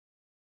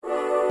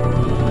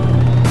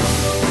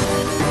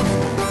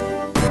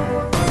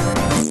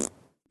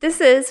This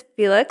is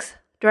Felix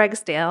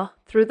drags Dale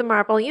through the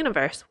Marvel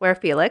Universe, where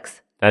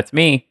Felix That's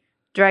me.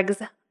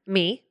 drags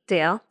me,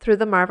 Dale, through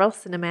the Marvel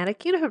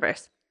Cinematic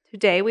Universe.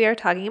 Today we are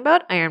talking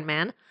about Iron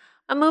Man,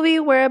 a movie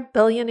where a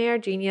billionaire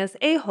genius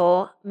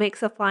a-hole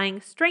makes a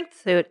flying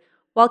strength suit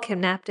while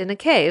kidnapped in a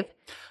cave.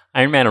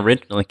 Iron Man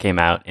originally came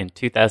out in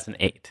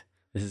 2008.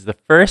 This is the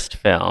first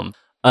film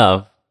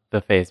of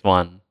the Phase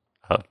 1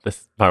 of the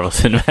Marvel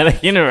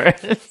Cinematic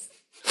Universe.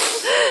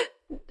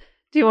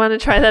 Do you want to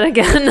try that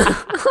again?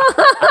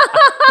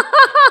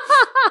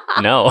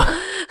 No.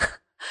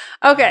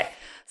 Okay,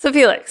 so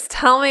Felix,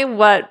 tell me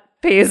what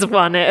Phase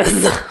 1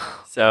 is.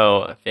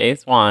 So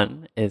Phase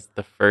 1 is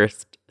the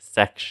first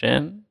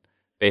section.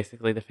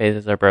 Basically, the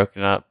phases are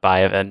broken up by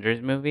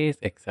Avengers movies,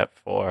 except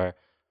for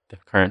the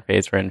current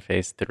phase we're in,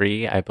 Phase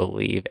 3. I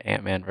believe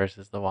Ant-Man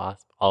versus the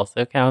Wasp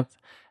also counts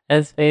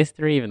as Phase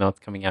 3, even though it's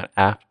coming out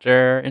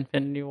after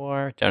Infinity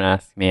War. Don't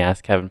ask me,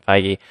 ask Kevin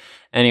Feige.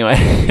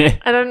 Anyway.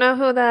 I don't know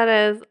who that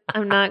is.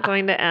 I'm not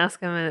going to ask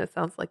him, and it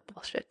sounds like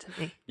bullshit to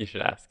me. You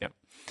should ask him.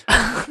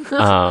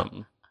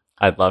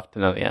 I'd love to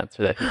know the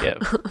answer that he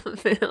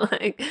gives.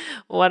 Like,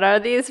 what are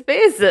these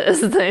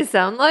phases? They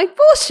sound like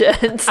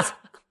bullshit.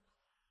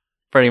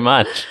 Pretty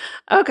much.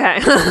 Okay.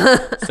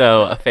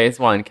 So Phase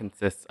 1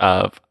 consists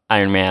of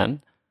Iron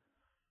Man,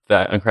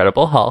 the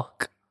Incredible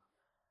Hulk,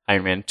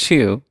 Iron Man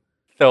 2,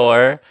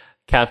 Thor,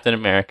 Captain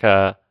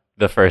America,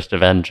 the First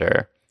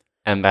Avenger,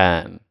 and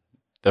then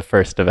the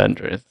first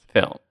Avengers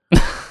film.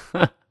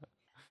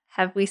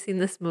 Have we seen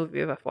this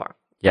movie before?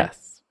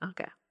 Yes.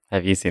 Okay.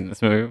 Have you seen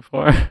this movie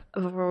before?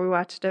 Before we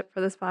watched it for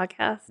this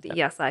podcast, Yeah.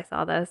 yes, I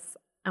saw this.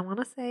 I want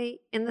to say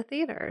in the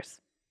theaters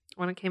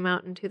when it came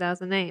out in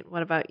 2008.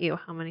 What about you?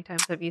 How many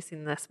times have you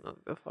seen this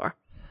movie before?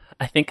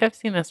 I think I've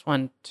seen this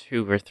one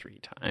 2 or 3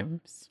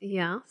 times.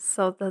 Yeah.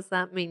 So does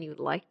that mean you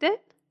liked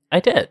it?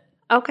 I did.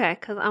 Okay,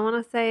 because I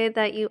want to say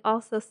that you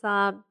also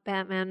saw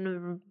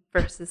Batman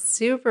versus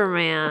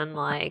Superman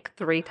like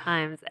 3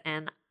 times,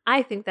 and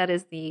I think that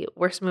is the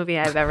worst movie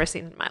I've ever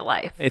seen in my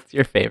life. It's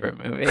your favorite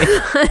movie.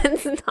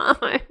 It's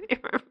not my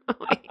favorite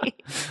movie.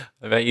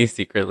 I bet you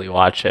secretly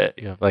watch it.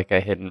 You have like a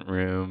hidden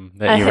room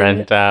that you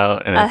rent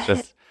out, and it's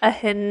just a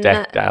hidden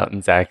decked out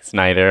in Zack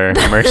Snyder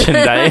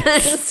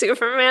merchandise.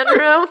 Superman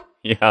room.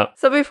 Yeah.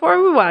 So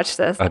before we watch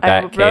this, A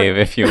bat cave,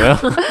 if you will.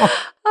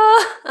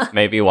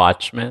 Maybe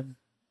Watchmen.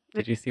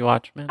 Did you see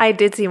Watchmen? I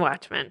did see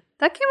Watchmen.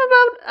 That came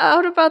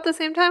out about the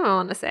same time, I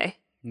want to say.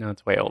 No,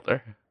 it's way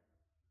older.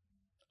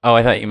 Oh,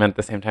 I thought you meant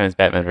the same time as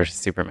Batman versus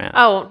Superman.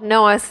 Oh,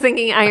 no, I was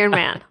thinking Iron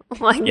Man.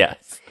 Like,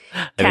 Yes.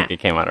 I think it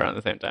came out around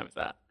the same time as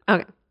that.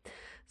 Okay.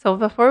 So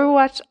before we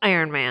watched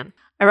Iron Man,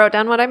 I wrote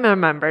down what I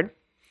remembered.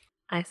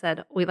 I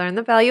said, we learn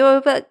the value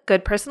of a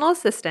good personal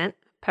assistant.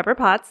 Pepper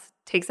Potts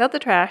takes out the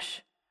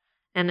trash,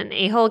 and an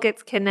a-hole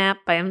gets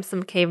kidnapped by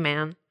some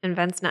caveman,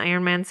 invents an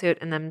Iron Man suit,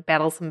 and then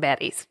battles some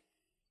baddies.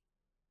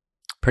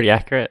 Pretty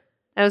accurate.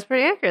 That was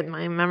pretty accurate.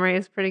 My memory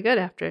is pretty good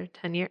after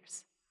 10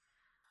 years.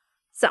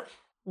 So,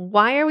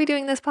 why are we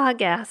doing this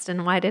podcast,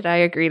 and why did I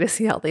agree to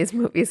see all these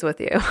movies with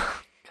you?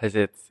 Because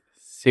it's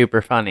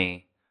super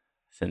funny,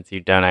 since you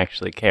don't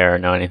actually care or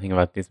know anything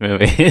about these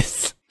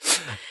movies.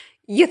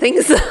 You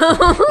think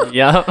so?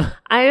 Yep.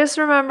 I just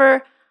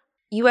remember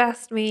you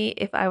asked me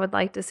if I would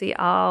like to see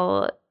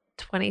all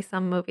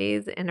 20-some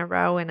movies in a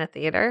row in a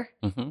theater.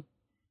 Mm-hmm. And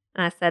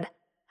I said,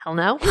 hell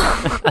no.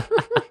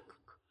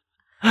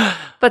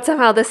 But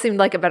somehow this seemed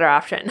like a better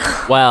option.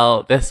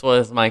 Well, this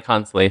was my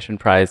consolation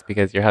prize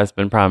because your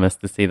husband promised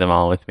to see them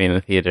all with me in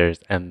the theaters,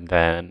 and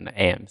then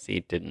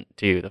AMC didn't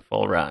do the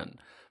full run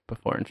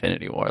before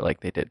Infinity War like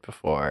they did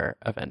before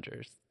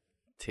Avengers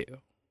 2.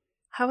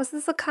 How is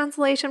this a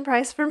consolation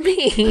prize for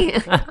me?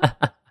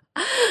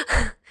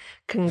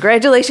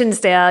 Congratulations,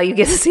 Dale. You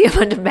get to see a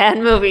bunch of bad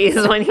movies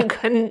when you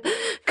couldn't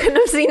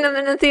have seen them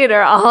in the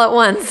theater all at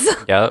once.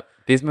 Yep.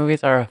 These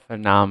movies are a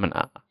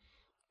phenomena.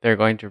 They're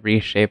going to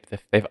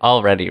they've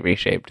already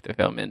reshaped the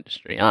film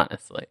industry,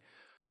 honestly.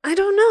 I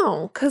don't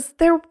know, because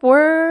there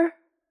were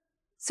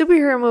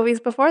superhero movies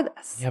before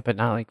this. Yeah, but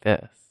not like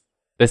this.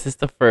 This is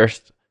the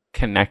first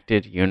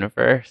connected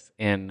universe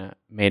in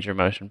major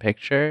motion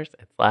pictures.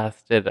 It's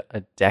lasted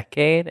a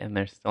decade, and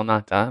they're still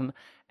not done,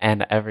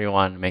 and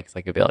everyone makes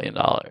like $1 billion.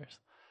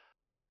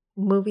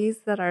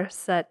 Movies that are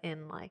set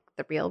in like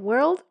the real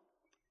world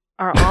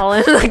are all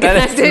in the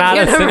connected That is not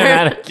universe. a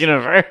cinematic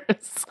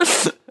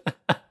universe.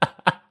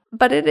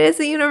 But it is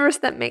a universe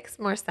that makes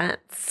more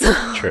sense.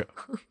 True.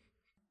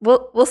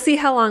 We'll see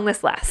how long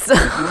this lasts.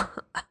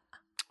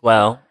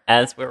 Well,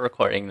 as we're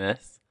recording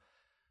this,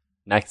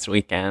 next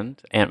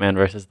weekend, Ant-Man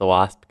versus the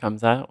Wasp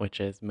comes out, which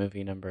is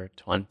movie number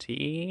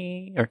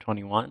 20 or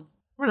 21.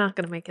 We're not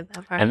going to make it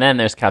that far. And then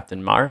there's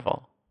Captain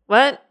Marvel.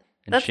 What?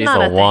 And That's she's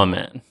not a thing.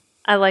 woman.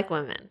 I like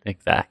women.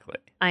 Exactly.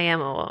 I am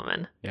a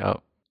woman.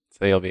 Yep.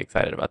 So you'll be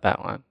excited about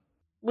that one.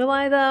 Will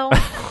I, though?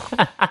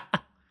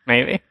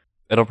 Maybe.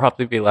 It'll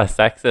probably be less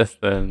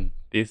sexist than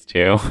these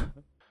two.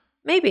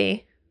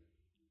 Maybe.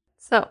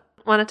 So,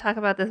 want to talk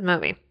about this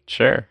movie?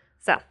 Sure.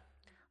 So,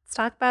 let's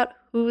talk about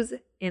who's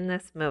in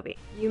this movie?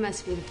 You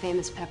must be the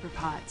famous Pepper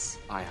Potts.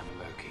 I am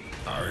Loki.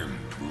 I'm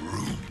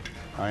Groot.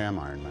 I am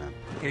Iron Man.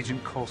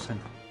 Agent Coulson.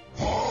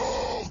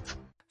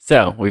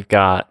 So we've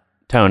got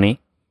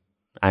Tony,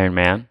 Iron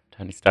Man,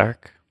 Tony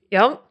Stark.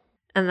 Yep.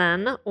 And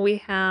then we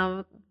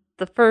have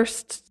the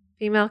first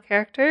female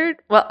character.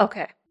 Well,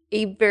 okay.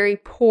 A very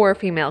poor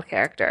female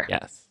character.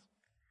 Yes.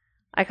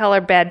 I call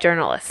her bad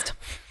journalist.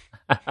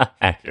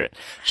 Accurate.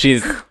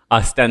 She's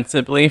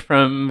ostensibly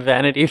from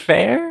Vanity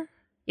Fair,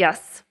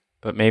 Yes.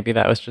 but maybe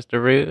that was just a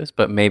ruse.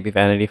 But maybe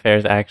Vanity Fair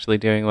is actually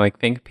doing like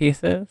think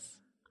pieces.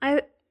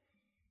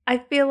 I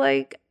feel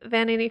like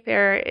Vanity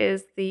Fair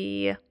is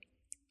the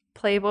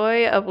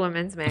Playboy of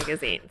women's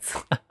magazines.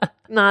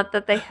 Not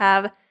that they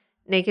have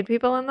naked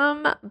people in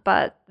them,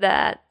 but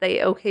that they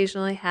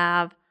occasionally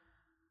have.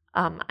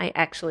 I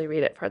actually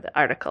read it for the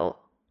article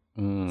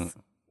in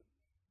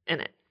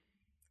it.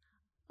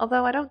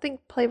 Although I don't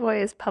think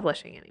Playboy is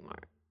publishing anymore.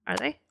 Are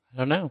they? I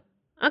don't know.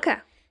 Okay.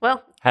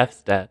 Well,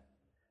 Hef's dead.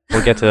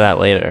 We'll get to that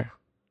later.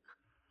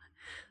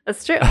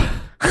 that's true.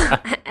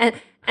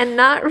 and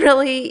not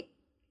really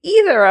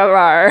either of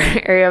our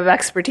area of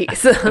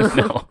expertise.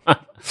 No.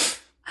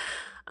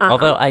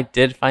 Although I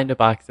did find a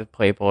box of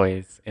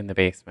Playboys in the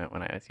basement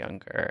when I was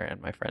younger, and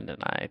my friend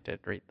and I did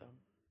read them.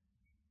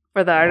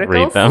 For the articles?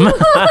 Read them.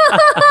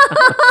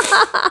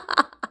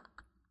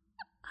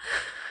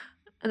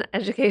 An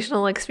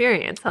educational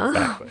experience, huh?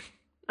 Exactly.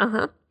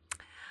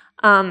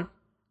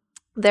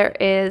 There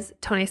is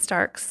Tony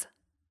Stark's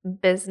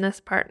business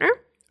partner.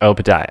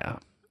 Obadiah.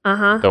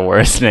 Uh-huh. The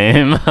worst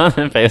name on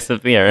the face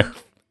of the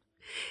earth.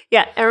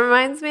 Yeah, it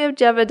reminds me of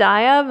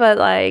Jebediah, but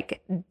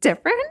like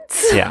different.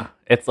 Yeah.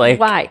 It's like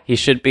Why? he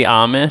should be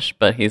Amish,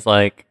 but he's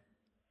like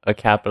a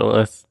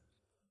capitalist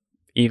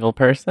evil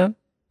person.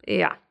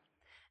 Yeah.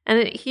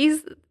 And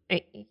you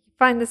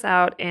find this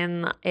out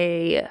in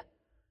a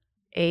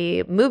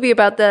movie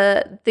about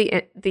the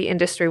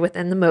industry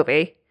within the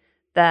movie,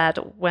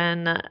 that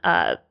when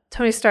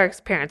Tony Stark's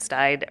parents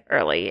died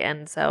early,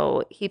 and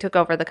so he took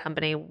over the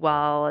company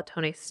while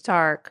Tony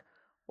Stark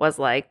was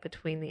like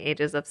between the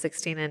ages of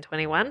 16 and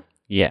 21.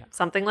 Yeah.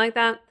 Something like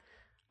that.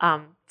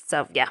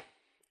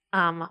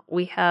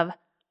 We have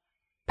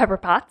Pepper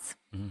Potts,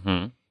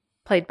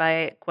 played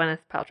by Gwyneth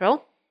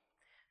Paltrow,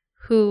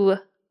 who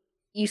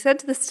you said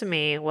this to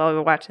me while we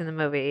were watching the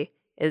movie,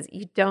 is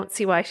you don't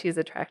see why she's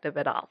attractive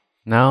at all.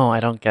 No, I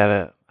don't get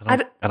it.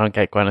 I don't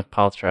get Gwyneth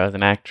Paltrow as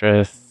an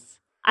actress.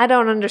 I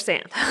don't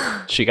understand.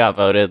 She got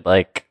voted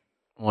like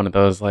one of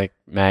those like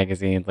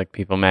magazines, like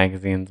People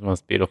Magazine's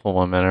Most Beautiful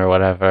Woman or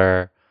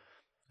whatever.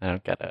 I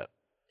don't get it.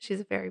 She's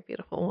a very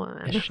beautiful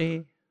woman. Is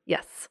she?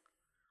 Yes.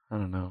 I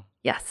don't know.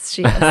 Yes,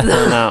 she is. I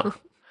don't know.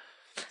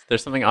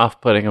 There's something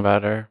off-putting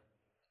about her.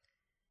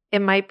 It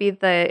might be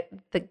the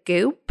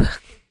Goop.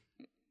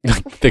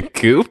 The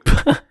Goop?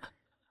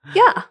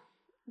 Yeah.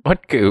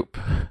 What Goop?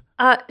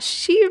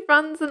 She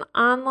runs an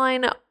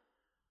online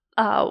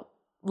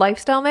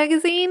lifestyle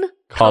magazine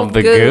Called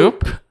The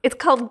Goop? It's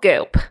called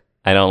Goop.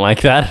 I don't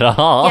like that at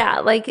all. Yeah,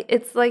 like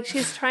it's like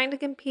she's trying to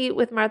compete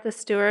with Martha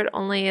Stewart,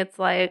 only it's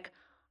like,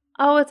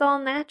 oh, it's all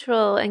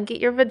natural and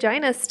get your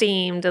vagina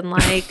steamed and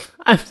like.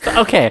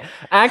 Okay,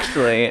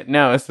 actually,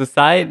 no, it's a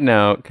side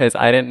note because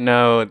I didn't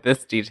know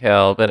this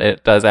detail, but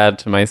it does add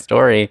to my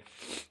story.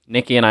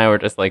 Nikki and I were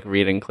just like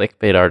reading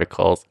clickbait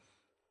articles,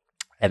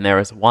 and there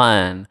was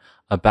one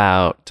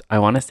about, I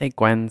want to say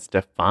Gwen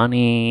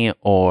Stefani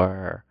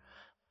or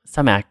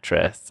some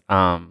actress,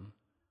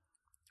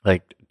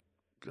 like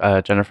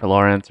Jennifer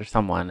Lawrence or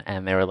someone,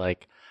 and they were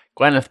like,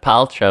 Gwyneth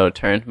Paltrow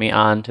turned me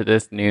on to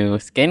this new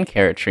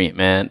skincare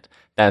treatment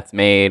that's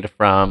made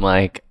from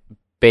like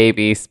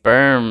baby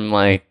sperm,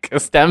 like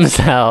stem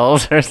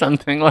cells or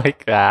something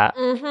like that.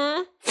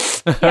 Mm-hmm.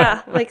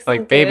 Yeah, like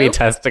like baby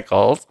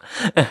testicles.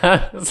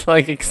 It's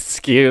like,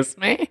 excuse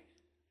me.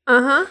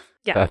 Uh-huh.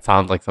 Yeah. That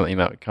sounds like something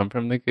that would come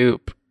from the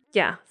Goop.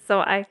 Yeah. So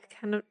I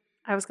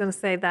was gonna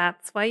say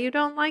that's why you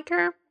don't like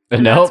her. No.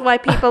 Nope. That's why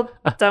people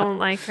don't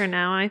like her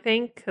now, I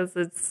think, because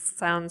it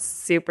sounds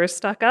super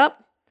stuck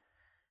up.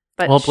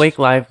 But well, Blake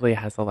Lively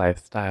has a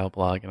lifestyle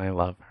blog, and I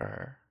love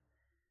her.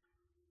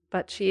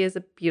 But she is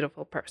a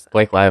beautiful person.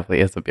 Blake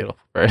Lively is a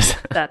beautiful person.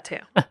 That too.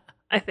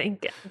 I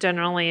think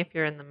generally if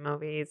you're in the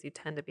movies, you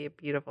tend to be a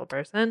beautiful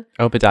person.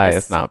 Obadiah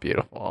is not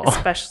beautiful.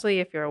 Especially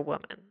if you're a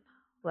woman.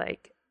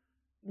 Like,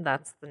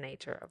 that's the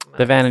nature of movies.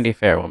 The Vanity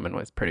Fair woman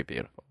was pretty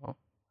beautiful,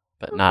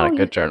 but not a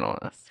good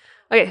journalist.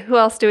 Okay, who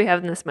else do we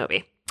have in this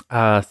movie?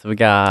 So we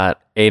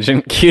got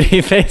Agent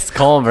Cutie Face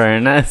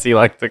Colburn, as you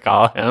like to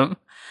call him.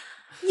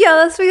 Yeah,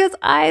 that's because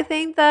I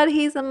think that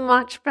he's a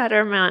much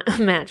better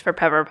match for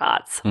Pepper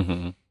Potts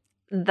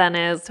than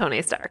is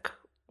Tony Stark,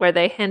 where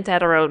they hint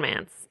at a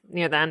romance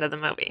near the end of the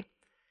movie.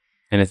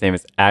 And his name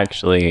is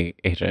actually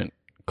Agent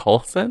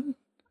Coulson,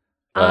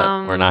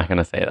 but we're not going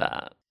to say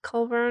that.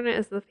 Colburn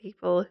is the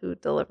people who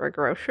deliver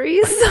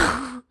groceries.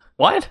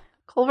 What?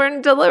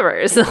 Colburn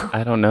delivers.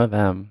 I don't know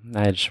them.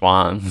 I had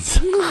Schwann's.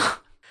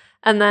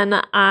 And then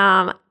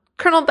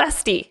Colonel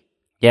Bestie.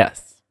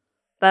 Yes.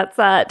 That's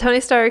Tony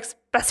Stark's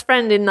best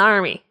friend in the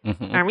army.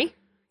 Mm-hmm. Army?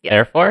 Yeah.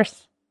 Air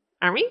Force?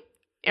 Army?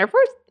 Air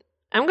Force?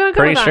 I'm going to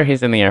go Pretty with sure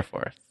he's in the Air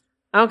Force.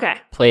 Okay.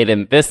 Played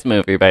in this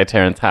movie by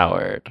Terrence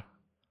Howard,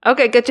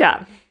 Okay, good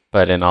job.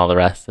 but in all the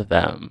rest of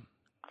them.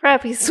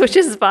 Crap, he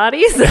switches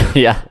bodies?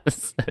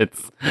 Yes.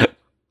 Is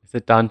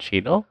it Don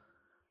Cheadle?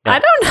 Yeah. I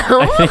don't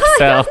know. I think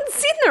so. I haven't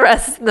seen the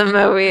rest of the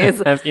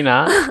movies. Have you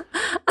not?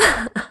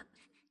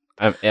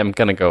 I'm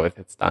going to go with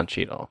it's Don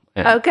Cheadle.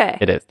 And Okay.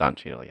 It is Don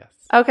Cheadle, yes.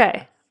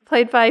 Okay.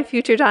 Played by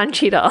future Don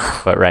Cheadle.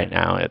 But right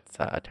now it's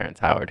Terrence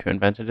Howard who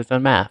invented his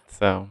own math.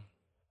 So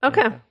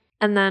Okay. yeah.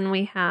 And then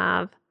we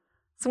have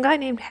some guy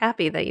named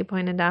Happy that you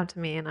pointed out to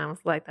me, and I was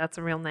like, that's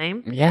a real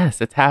name?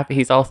 Yes, it's Happy.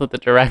 He's also the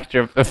director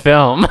of the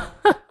film.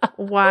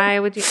 Why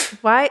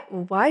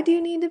do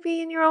you need to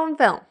be in your own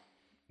film?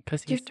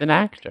 Because he's an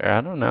actor.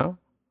 I don't know.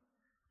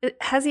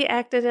 Has he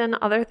acted in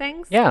other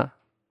things? Yeah.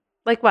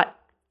 Like what?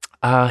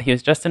 He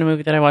was just in a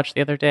movie that I watched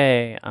the other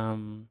day.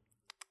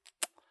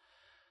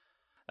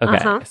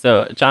 Okay,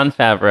 So Jon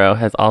Favreau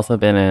has also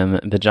been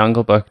in The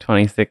Jungle Book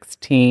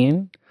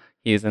 2016.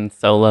 He's in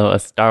Solo, A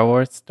Star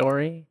Wars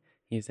Story.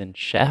 He's in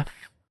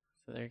Chef.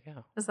 So there you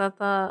go. Is that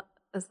the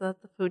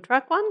food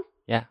truck one?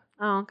 Yeah.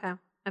 Oh, okay.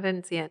 I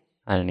didn't see it.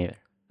 I didn't either.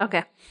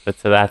 Okay. But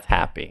so that's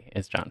Happy,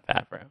 is Jon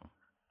Favreau.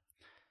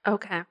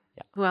 Okay.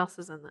 Yeah. Who else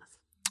is in this?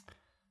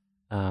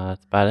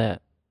 That's about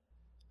it.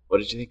 What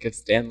did you think of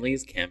Stan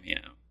Lee's cameo?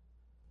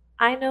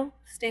 I know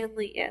Stan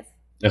Lee is.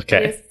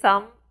 Okay. He is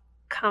some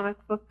comic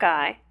book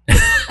guy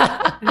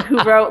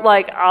who wrote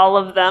like all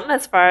of them,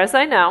 as far as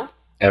I know.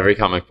 Every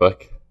comic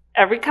book.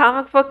 Every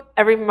comic book,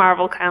 every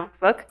Marvel comic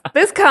book.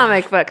 This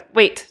comic book.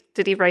 Wait,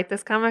 did he write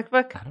this comic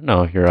book? I don't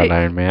know if you're on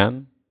Iron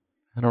Man.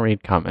 I don't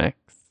read comics.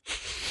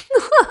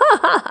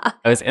 I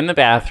was in the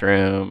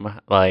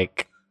bathroom,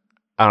 like,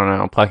 I don't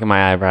know, plucking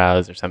my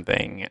eyebrows or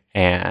something,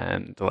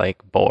 and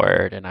like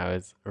bored, and I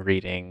was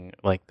reading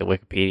like the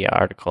Wikipedia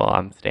article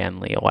on Stan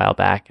Lee a while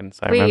back, and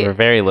so I remember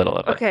very little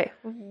of it. Okay.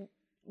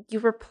 You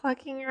were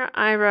plucking your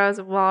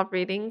eyebrows while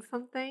reading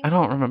something? I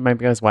don't remember.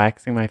 Maybe I was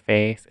waxing my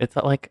face. It's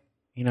like,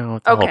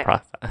 it's a whole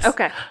process.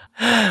 Okay.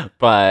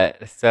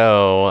 But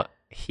so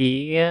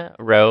he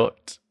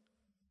wrote,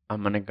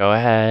 I'm going to go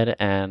ahead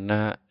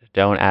and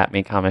don't at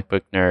me comic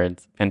book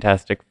nerds,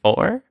 Fantastic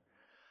Four.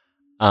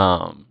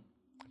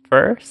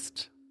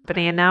 First. But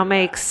he now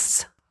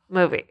makes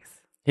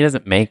movies. He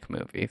doesn't make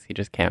movies. He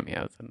just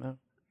cameos in them.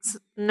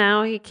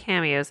 Now he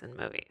cameos in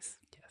movies.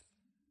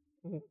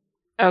 Yes.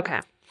 Okay.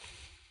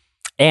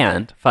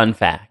 And fun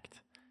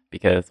fact,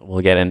 because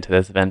we'll get into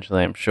this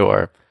eventually, I'm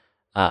sure.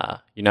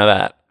 You know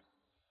that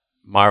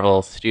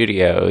Marvel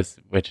Studios,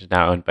 which is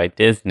now owned by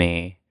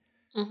Disney,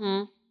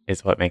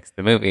 is what makes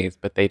the movies,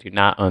 but they do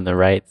not own the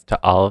rights to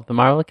all of the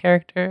Marvel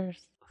characters.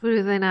 Who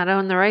do they not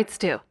own the rights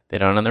to? They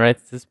don't own the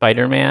rights to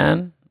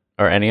Spider-Man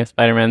or any of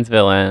Spider-Man's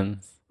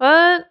villains.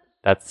 What?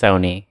 That's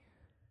Sony.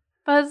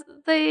 But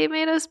they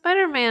made a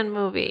Spider-Man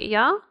movie,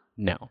 yeah?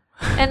 No.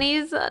 And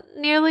he's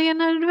nearly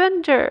an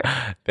Avenger.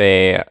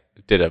 They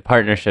did a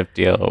partnership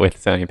deal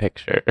with Sony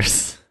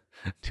Pictures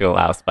to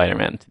allow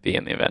Spider-Man to be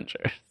in the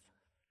Avengers.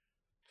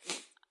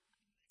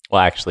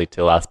 Well, actually,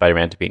 to allow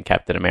Spider-Man to be in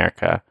Captain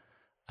America,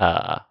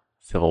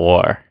 Civil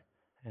War,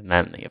 and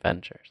then the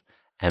Avengers.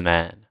 And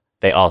then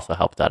they also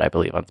helped out, I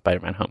believe, on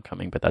Spider-Man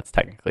Homecoming, but that's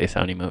technically a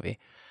Sony movie.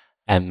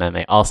 And then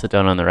they also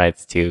don't own the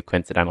rights to,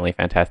 coincidentally,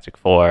 Fantastic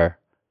Four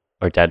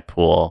or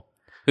Deadpool,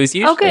 who's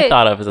usually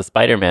thought of as a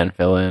Spider-Man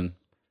villain.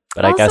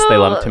 But I guess they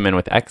lumped him in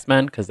with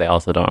X-Men because they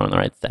also don't own the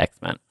rights to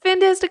X-Men.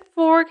 Fantastic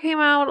Four came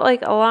out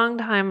like a long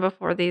time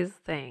before these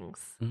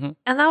things. And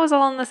that was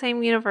all in the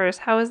same universe.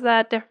 How is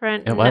that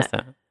different? It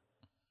wasn't.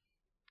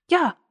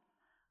 Yeah.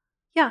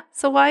 Yeah.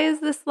 So why is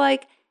this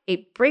like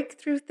a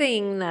breakthrough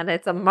thing that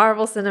it's a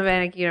Marvel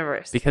Cinematic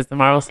Universe? Because the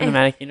Marvel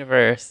Cinematic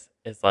Universe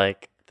is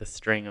like the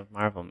string of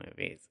Marvel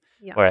movies.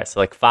 Yeah. Whereas,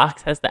 so like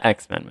Fox has the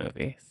X-Men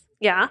movies.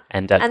 Yeah.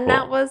 And Deadpool. And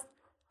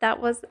that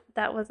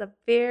was a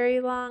very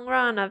long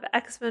run of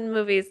X-Men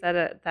movies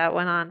that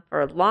went on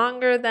for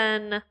longer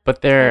than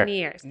but they're 10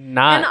 years.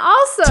 Not and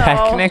also,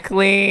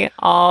 technically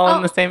all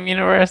in the same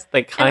universe.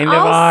 They kind of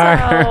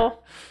also, are.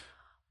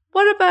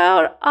 What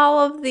about all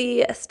of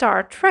the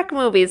Star Trek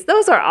movies?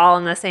 Those are all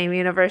in the same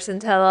universe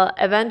until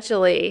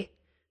eventually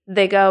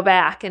they go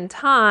back in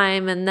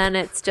time and then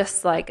it's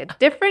just like a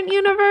different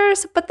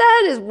universe. But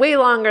that is way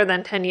longer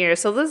than 10 years,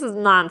 so this is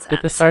nonsense.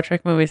 Did the Star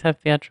Trek movies have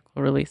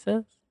theatrical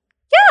releases?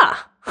 Yeah.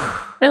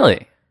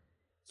 Really?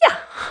 Yeah.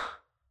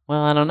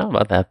 Well, I don't know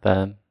about that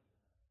then.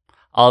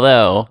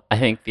 Although, I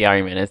think the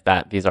argument is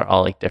that these are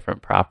all like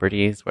different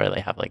properties where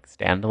they have like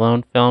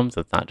standalone films.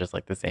 It's not just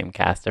like the same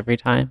cast every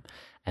time.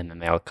 And then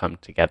they all come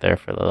together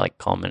for the like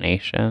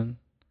culmination.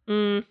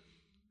 I'm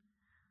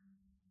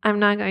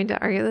not going to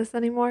argue this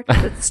anymore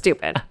because it's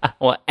stupid.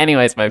 Well,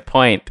 anyways, my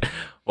point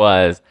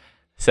was,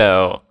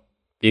 so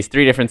these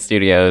three different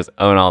studios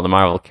own all the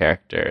Marvel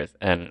characters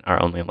and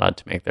are only allowed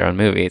to make their own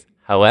movies.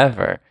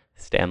 However,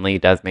 Stan Lee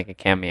does make a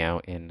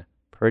cameo in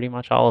pretty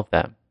much all of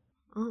them.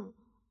 Oh.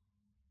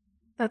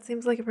 That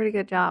seems like a pretty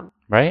good job.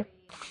 Right?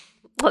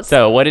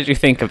 So what did you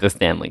think of the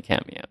Stan Lee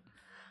cameo?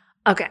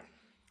 Okay.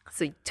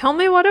 So you told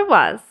me what it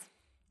was.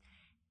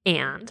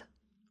 And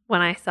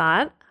when I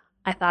saw it,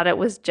 I thought it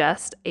was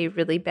just a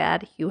really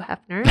bad Hugh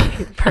Hefner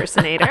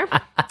impersonator.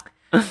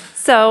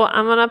 So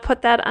I'm going to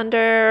put that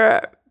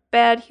under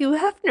bad Hugh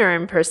Hefner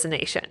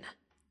impersonation.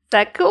 Is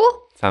that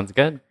cool? Sounds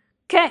good.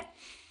 Okay.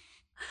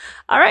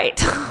 All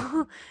right.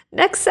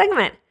 Next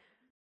segment.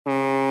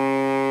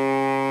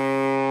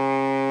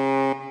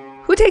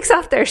 Who takes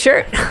off their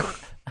shirt?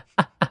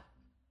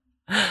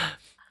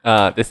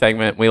 This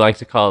segment we like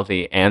to call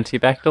the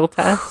anti-Bechdel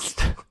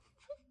test.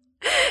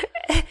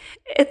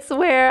 It's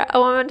where a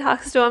woman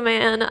talks to a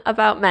man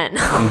about men.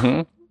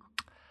 Mm-hmm.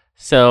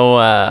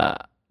 So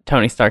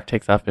Tony Stark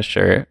takes off his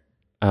shirt.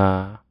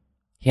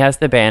 He has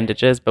the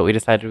bandages, but we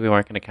decided we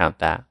weren't going to count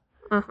that.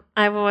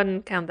 I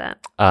wouldn't count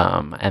that.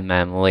 And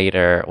then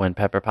later, when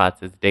Pepper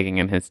Potts is digging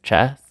in his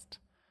chest,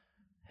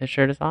 his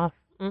shirt is off.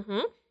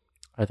 Mm-hmm.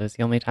 Are those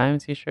the only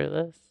times he's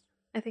shirtless?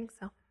 I think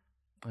so.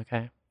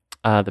 Okay.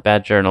 The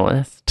bad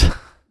journalist.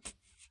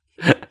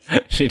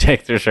 She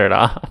takes her shirt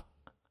off.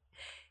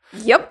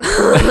 Yep.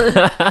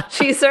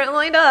 She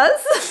certainly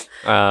does.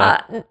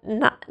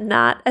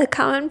 Not a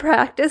common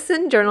practice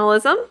in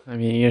journalism. I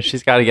mean,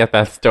 she's got to get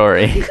that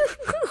story.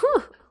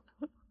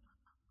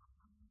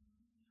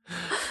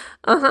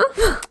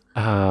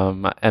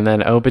 And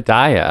then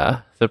Obadiah,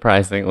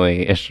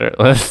 surprisingly, is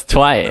shirtless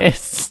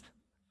twice.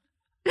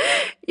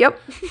 Yep.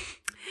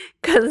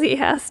 Because he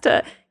has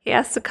to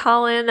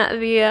call in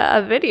via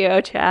a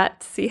video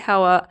chat to see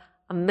how a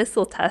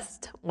missile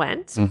test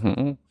went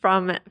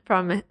from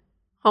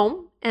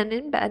home and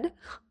in bed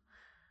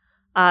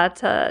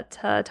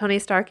to Tony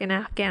Stark in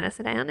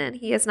Afghanistan, and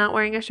he is not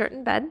wearing a shirt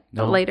in bed.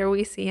 No. But later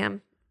we see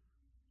him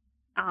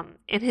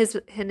in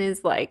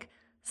his like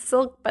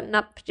silk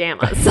button-up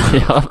pajamas.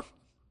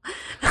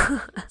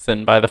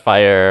 Sitting by the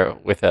fire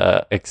with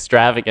a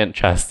extravagant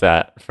chess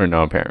set for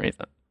no apparent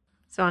reason.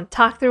 So I'll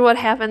talk through what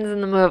happens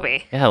in the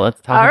movie. Yeah,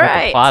 let's talk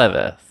about the plot of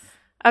this.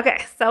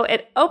 Okay, so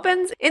it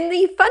opens in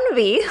the Fun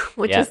V,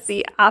 which is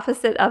the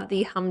opposite of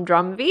the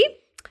humdrum V,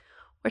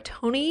 where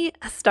Tony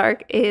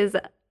Stark is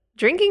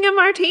drinking a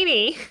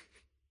martini.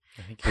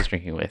 I think he's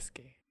drinking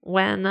whiskey.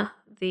 When I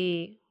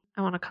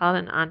want to call it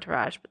an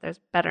entourage, but there's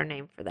a better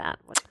name for that.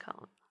 What do you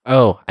call it?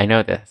 Oh, I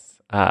know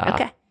this.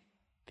 Okay.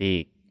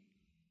 The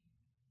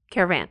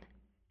Caravan.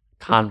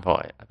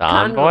 Convoy. The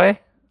envoy?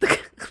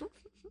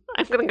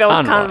 I'm going to go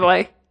with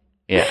convoy.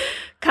 Yeah.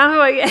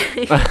 Convoy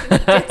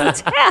gets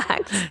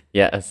attacked.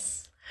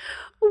 Yes.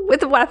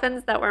 With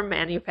weapons that were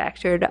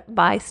manufactured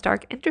by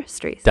Stark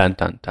Industries. Dun,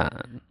 dun,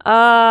 dun.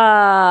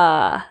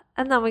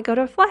 And then we go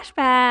to a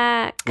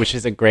flashback. Which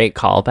is a great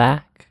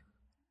callback.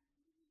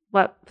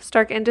 What?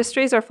 Stark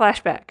Industries or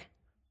flashback?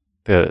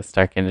 The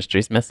Stark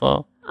Industries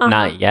missile?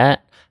 Not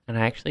yet. And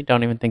I actually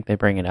don't even think they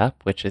bring it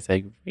up, which is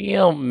a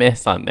real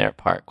miss on their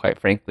part, quite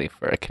frankly,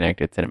 for a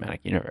connected cinematic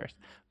universe.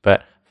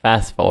 But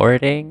fast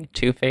forwarding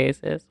 2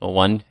 phases, well,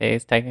 1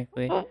 phase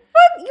technically. What?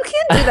 You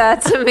can't do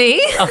that to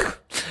me.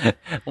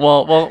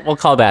 Well, we'll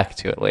call back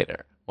to it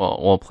later.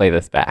 We'll play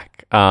this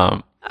back.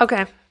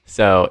 Okay.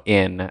 So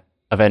in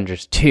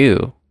Avengers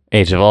 2,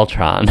 Age of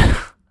Ultron.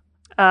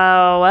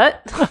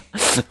 What?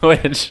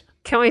 Which...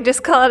 Can we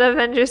just call it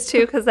Avengers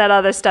 2? Because that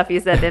other stuff you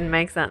said didn't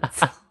make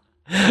sense.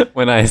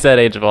 When I said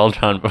Age of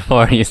Ultron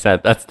before, you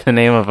said that's the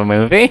name of a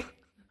movie.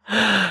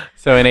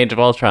 So in Age of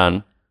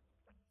Ultron,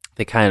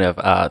 the kind of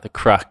the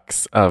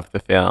crux of the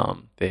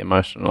film, the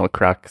emotional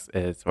crux,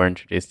 is we're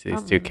introduced to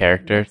these 2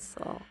 characters,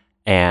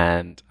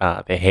 and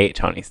they hate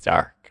Tony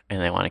Stark,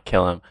 and they want to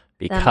kill him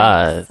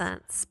because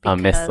a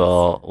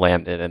missile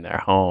landed in their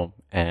home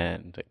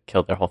and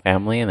killed their whole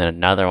family, and then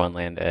another one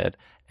landed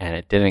and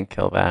it didn't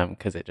kill them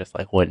because it just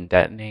like wouldn't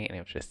detonate, and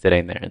it was just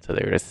sitting there, and so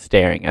they were just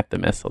staring at the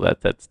missile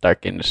that said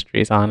Stark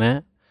Industries on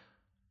it.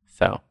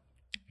 So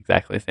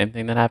exactly the same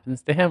thing that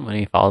happens to him when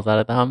he falls out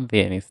of the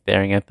Humvee and he's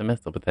staring at the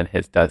missile, but then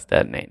his does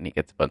detonate and he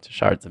gets a bunch of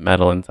shards of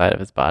metal inside of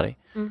his body.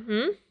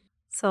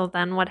 So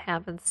then what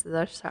happens to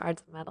those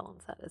shards of metal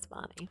inside his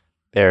body?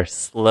 They're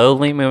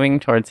slowly moving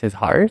towards his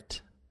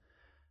heart.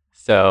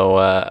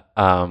 So,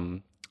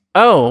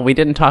 we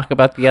didn't talk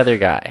about the other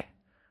guy.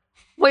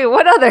 Wait,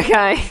 what other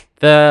guy?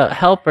 The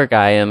helper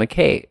guy in the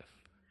cave.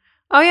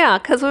 Oh yeah,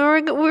 because we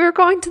were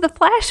going to the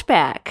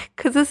flashback,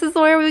 because this is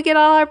where we get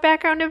all our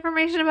background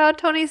information about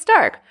Tony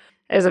Stark.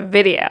 There's a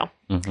video.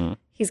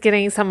 He's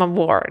getting some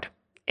award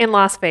in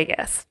Las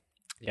Vegas.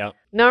 Yep.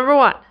 Number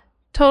 1,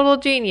 total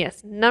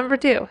genius. Number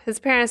 2, his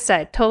parents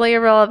died. Totally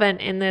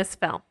irrelevant in this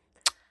film.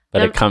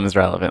 But it comes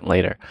relevant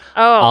later.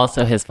 Oh.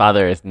 Also, his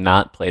father is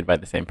not played by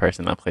the same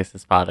person that plays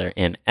his father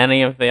in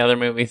any of the other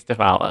movies to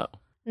follow.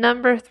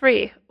 Number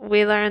 3,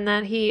 we learn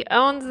that he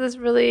owns this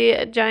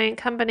really giant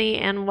company,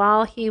 and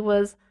while he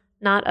was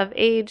not of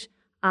age,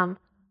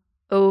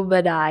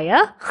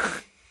 Obadiah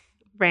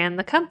ran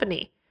the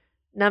company.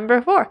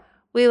 Number 4,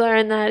 we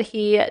learn that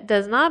he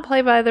does not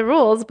play by the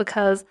rules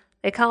because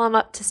they call him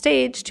up to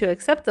stage to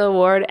accept the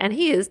award, and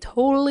he is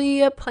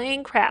totally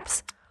playing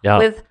craps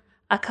with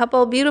a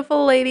couple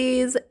beautiful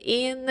ladies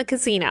in the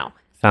casino.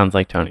 Sounds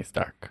like Tony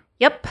Stark.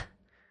 Yep.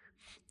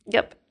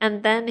 Yep.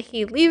 And then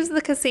he leaves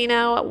the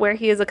casino where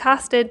he is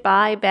accosted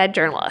by bad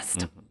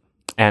journalist.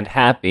 And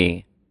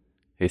Happy,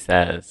 who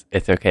says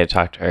it's okay to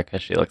talk to her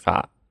because she looks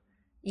hot.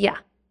 Yeah.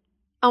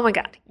 Oh my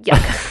God.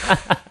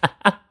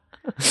 Yuck.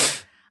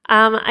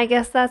 I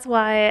guess that's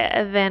why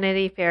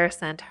Vanity Fair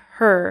sent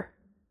her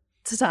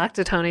to talk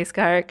to Tony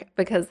Stark,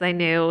 because they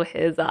knew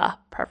his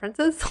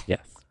preferences.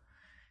 Yes.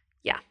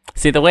 Yeah.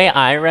 See, the way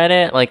I read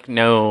it, like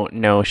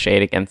no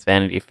shade against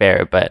Vanity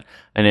Fair, but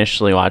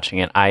initially watching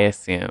it, I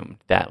assumed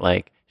that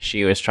like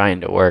she was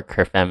trying to work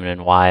her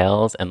feminine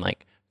wiles and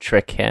like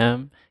trick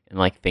him and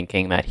like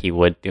thinking that he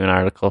would do an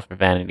article for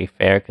Vanity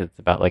Fair because it's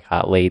about like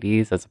hot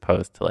ladies, as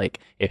opposed to like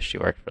if she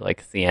worked for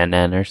like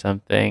CNN or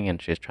something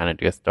and she was trying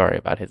to do a story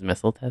about his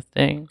missile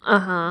testing.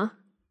 Uh-huh.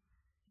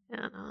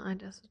 Yeah, no, I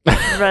just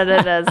read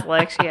it as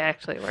like she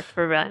actually worked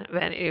for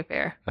Vanity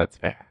Fair. That's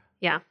fair.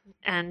 Yeah.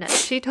 And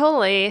she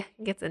totally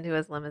gets into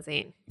his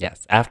limousine.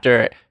 Yes.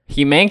 After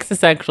he makes a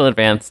sexual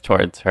advance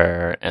towards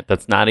her,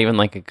 that's not even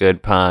like a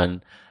good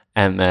pun,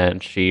 and then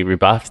she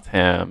rebuffs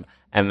him,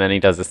 and then he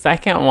does a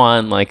second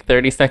one like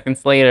 30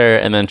 seconds later,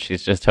 and then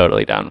she's just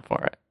totally down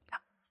for it.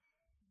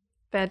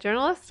 Bad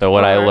journalist? So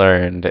what I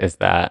learned is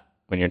that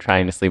when you're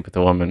trying to sleep with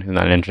a woman who's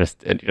not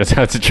interested, you just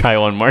have to try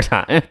one more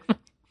time.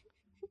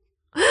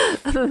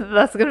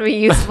 That's going to be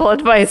useful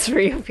advice for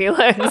you,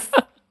 Felix.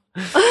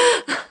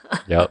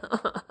 Yep.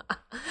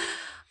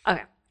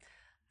 Okay.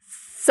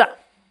 So,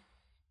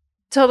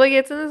 totally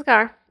gets in his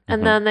car,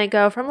 and then they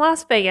go from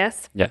Las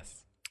Vegas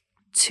Yes.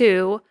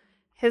 to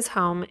his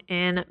home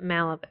in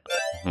Malibu.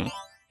 Mhm.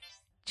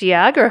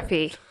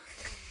 Geography.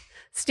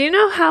 So, do you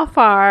know how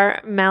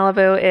far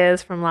Malibu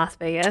is from Las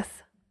Vegas?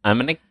 I'm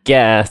going to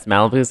guess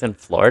Malibu's in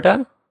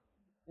Florida?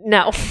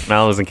 No.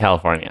 Malibu's in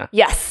California.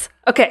 Yes.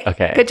 Okay.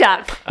 Okay. Good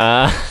job.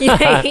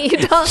 You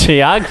don't.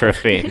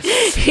 Geography.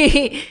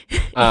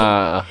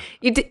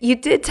 You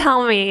did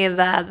tell me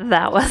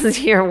that was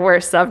your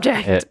worst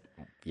subject.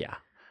 Yeah.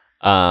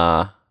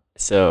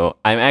 So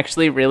I'm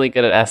actually really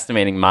good at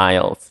estimating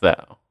miles,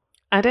 though.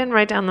 I didn't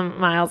write down the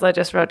miles. I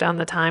just wrote down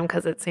the time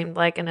because it seemed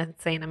like an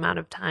insane amount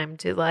of time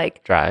to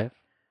like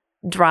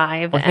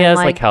Drive. Well, He has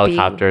like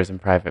helicopters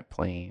and private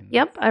planes.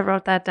 Yep, I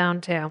wrote that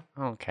down too.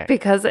 Okay.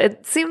 Because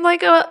it seemed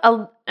like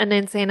an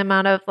insane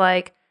amount of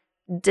like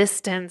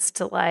distance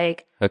to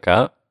like. Hook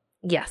up?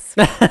 Yes.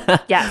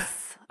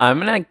 Yes. I'm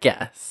going to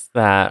guess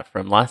that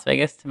from Las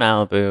Vegas to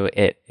Malibu,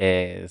 it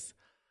is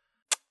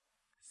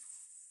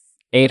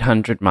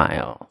 800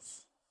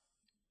 miles.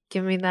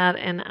 Give me that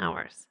in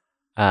hours.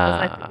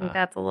 'Cause I think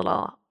that's a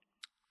little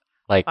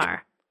like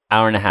far.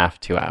 Hour and a half,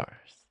 2 hours.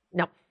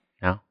 No.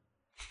 No?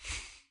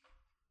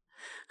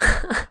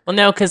 Well,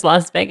 no, because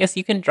Las Vegas,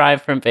 you can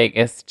drive from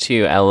Vegas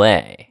to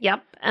LA.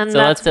 Yep. And So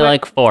let's say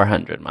like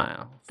 400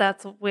 miles.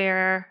 That's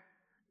where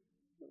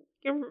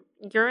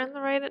you're in the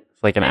right.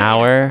 It's like an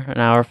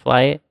hour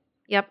flight.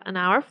 Yep, an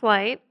hour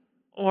flight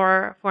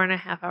or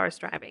 4.5 hours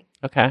driving.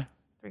 Okay.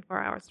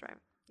 3-4 hours driving.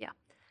 Yeah.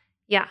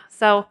 Yeah.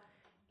 So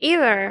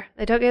either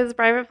they took his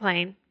private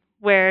plane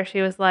where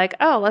she was like,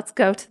 oh, let's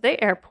go to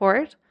the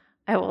airport.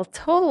 I will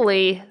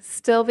totally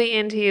still be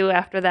into you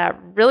after that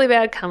really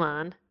bad come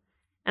on.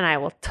 And I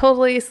will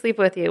totally sleep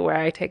with you where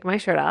I take my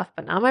shirt off,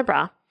 but not my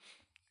bra.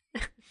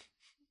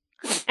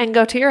 And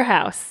go to your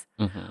house.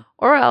 Mm-hmm.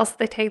 Or else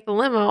they take the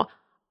limo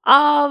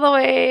all the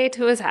way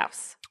to his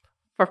house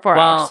for 4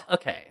 hours. Well,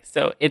 okay.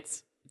 So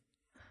it's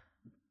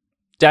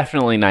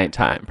definitely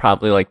nighttime,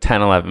 probably like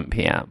 10, 11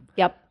 p.m.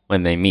 Yep.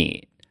 when they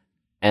meet.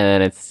 And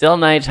then it's still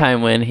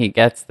nighttime when he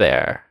gets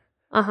there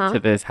Uh-huh. to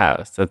this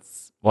house.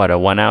 That's what, a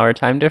 1 hour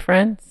time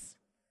difference?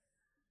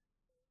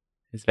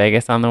 Is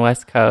Vegas on the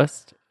West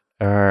Coast?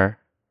 Or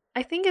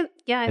I think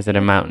is it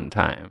a mountain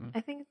time? I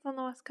think it's on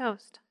the West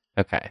Coast.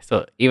 Okay.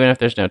 So even if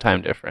there's no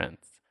time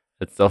difference,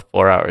 it's still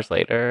 4 hours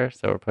later.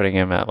 So we're putting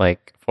him at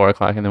like 4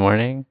 o'clock in the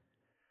morning.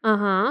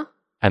 Uh-huh.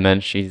 And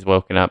then she's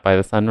woken up by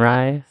the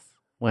sunrise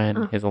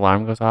when his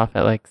alarm goes off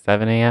at like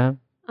 7 a.m.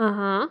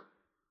 Uh-huh.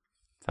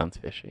 Sounds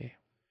fishy.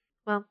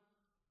 Well,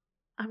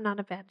 I'm not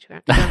a bad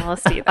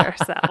journalist either,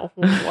 so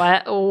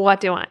what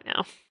do I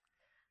know?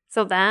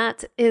 So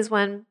that is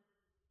when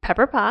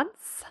Pepper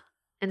Potts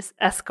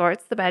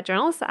escorts the bad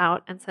journalist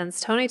out and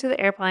sends Tony to the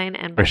airplane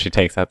and Or she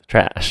takes out the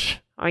trash.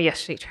 Oh yes,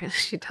 she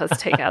does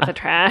take out the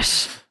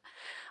trash.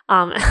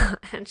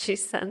 And she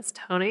sends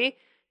Tony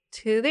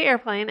to the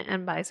airplane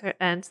and buys her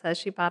and says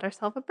she bought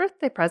herself a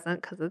birthday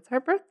present because it's her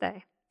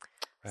birthday.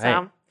 Right.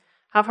 So,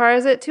 how far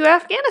is it to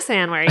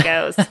Afghanistan where he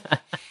goes?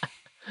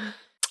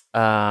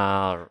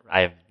 I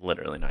have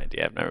literally no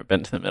idea. I've never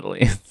been to the Middle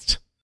East.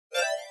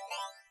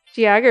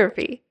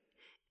 Geography.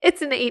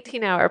 It's an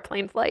 18-hour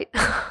plane flight.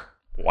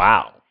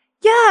 Wow.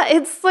 Yeah,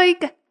 it's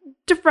like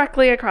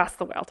directly across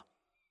the world.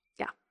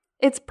 Yeah,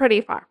 it's pretty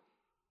far.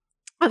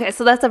 Okay,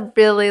 so that's a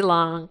really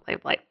long plane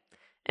flight.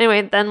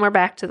 Anyway, then we're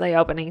back to the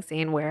opening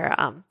scene where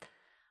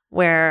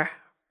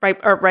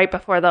right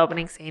before the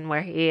opening scene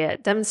where he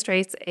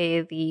demonstrates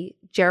the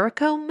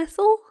Jericho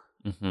missile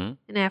Mm-hmm.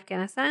 in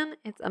Afghanistan.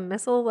 It's a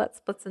missile that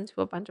splits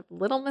into a bunch of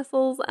little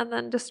missiles and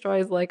then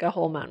destroys like a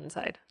whole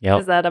mountainside. Yep.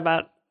 Is that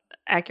about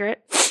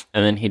accurate.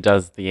 And then he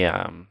does the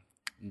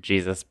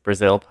Jesus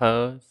Brazil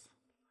pose.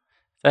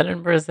 Is that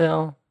in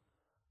Brazil?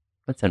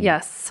 What's in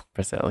Yes.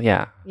 Brazil?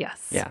 Yeah.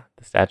 Yes. Yeah,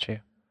 the statue.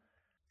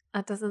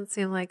 That doesn't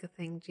seem like a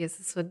thing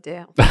Jesus would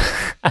do.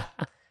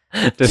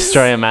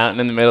 Destroy a mountain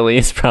in the Middle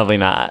East? Probably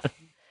not.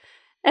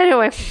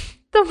 Anyway,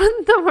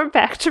 then we're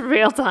back to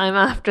real time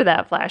after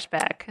that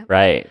flashback.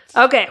 Right.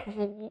 Okay.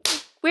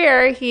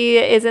 Where he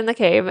is in the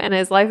cave and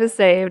his life is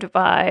saved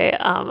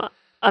by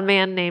a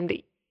man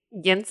named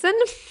Jensen.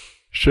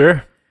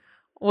 Sure.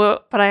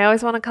 Well, but I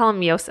always want to call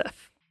him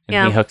Yosef.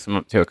 And he hooks him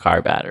up to a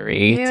car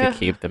battery to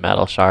keep the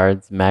metal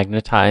shards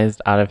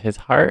magnetized out of his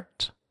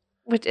heart.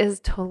 Which is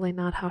totally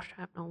not how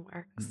shrapnel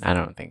works. I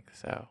don't think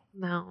so.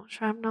 No,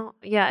 shrapnel.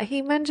 Yeah,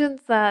 he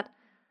mentions that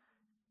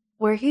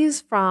where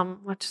he's from,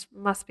 which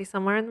must be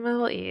somewhere in the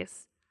Middle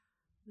East,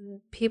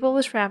 people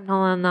with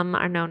shrapnel in them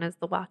are known as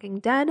the Walking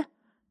Dead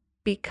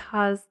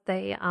because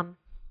their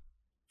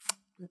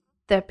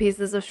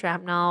pieces of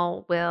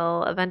shrapnel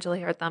will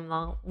eventually hurt them.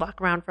 They'll walk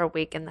around for a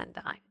week and then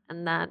die.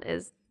 And that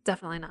is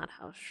definitely not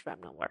how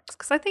shrapnel works.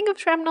 Because I think of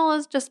shrapnel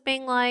as just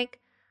being like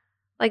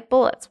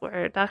bullets,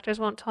 where doctors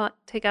won't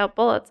take out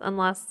bullets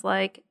unless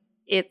like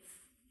it's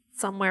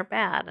somewhere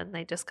bad and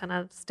they just kind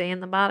of stay in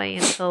the body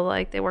until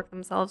like they work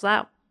themselves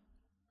out.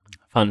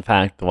 Fun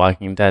fact, The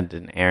Walking Dead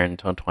didn't air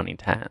until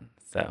 2010.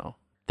 So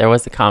there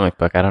was a comic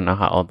book. I don't know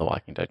how old The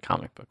Walking Dead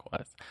comic book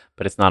was,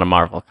 but it's not a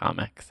Marvel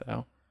comic.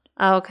 So.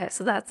 Oh, okay,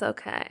 so that's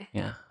okay.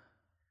 Yeah.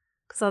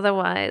 Because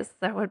otherwise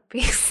there would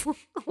be a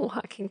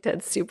Walking Dead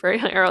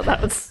superhero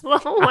that would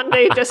one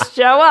day just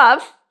show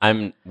up.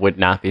 Would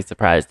not be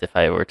surprised if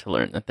I were to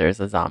learn that there's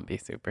a zombie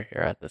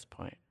superhero at this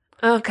point.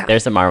 Okay.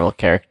 There's a Marvel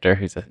character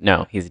he's a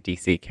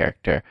DC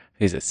character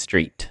who's a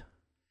street.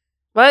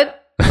 What?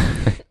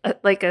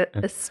 Like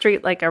a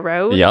street, like a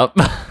road? Yep.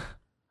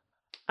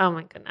 Oh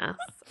my goodness.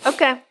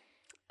 Okay.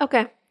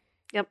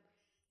 Yep.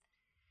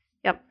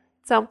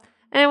 So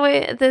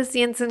anyway, this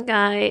Jensen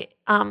guy,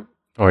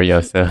 or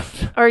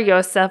Yosef,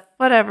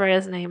 whatever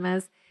his name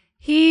is,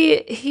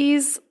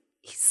 he's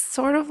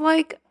sort of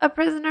like a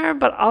prisoner,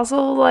 but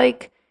also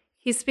like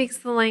he speaks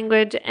the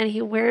language and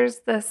he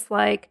wears this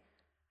like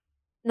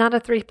not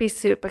a 3-piece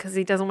suit because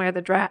he doesn't wear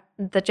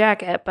the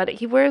jacket, but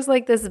he wears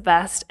like this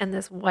vest and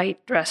this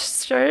white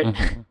dress shirt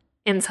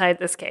inside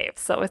this cave.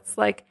 So it's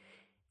like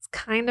it's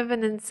kind of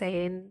an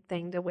insane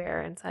thing to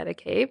wear inside a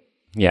cave.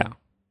 Yeah.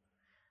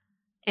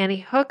 And he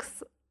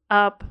hooks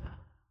up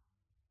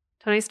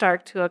Tony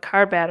Stark to a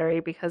car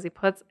battery because he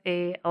puts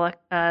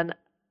an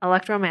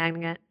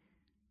electromagnet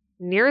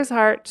near his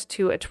heart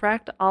to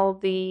attract all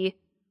the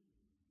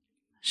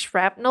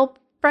shrapnel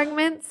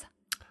fragments.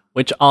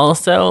 Which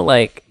also,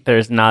 like,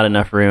 there's not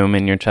enough room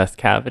in your chest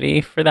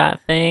cavity for that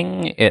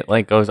thing. It,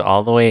 like, goes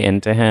all the way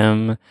into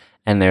him,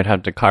 and they would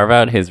have to carve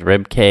out his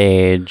rib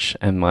cage,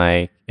 and,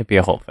 like, it'd be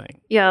a whole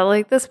thing. Yeah,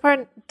 like, this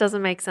part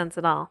doesn't make sense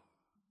at all.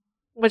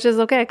 Which is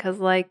okay, because,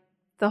 like,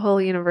 the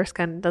whole universe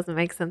kind of doesn't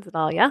make sense at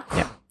all, yeah?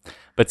 Yeah.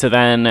 But so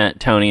then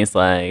Tony's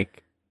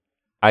like,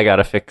 I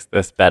gotta fix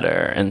this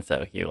better. And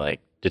so he,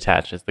 like,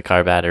 detaches the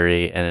car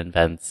battery and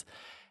invents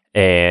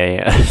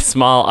a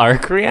small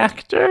arc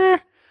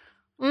reactor.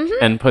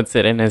 Mm-hmm. And puts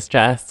it in his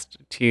chest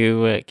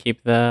to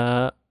keep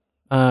the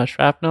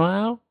shrapnel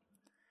out.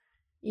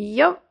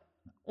 Yep.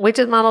 Which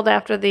is modeled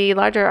after the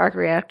larger arc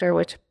reactor,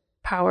 which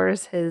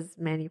powers his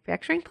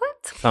manufacturing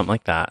plant. Something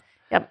like that.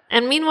 Yep.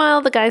 And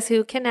meanwhile, the guys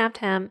who kidnapped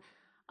him,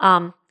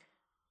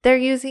 they're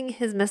using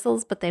his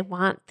missiles, but they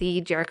want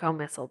the Jericho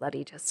missile that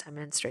he just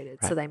demonstrated.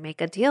 Right. So they make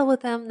a deal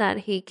with him that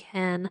he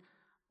can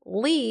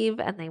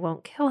leave and they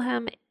won't kill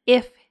him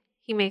if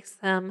he makes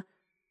them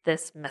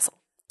this missile.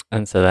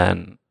 And so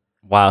then,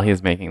 while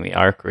he's making the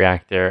arc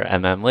reactor,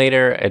 and then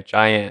later a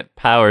giant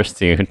power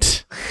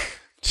suit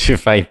to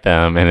fight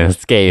them and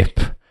escape,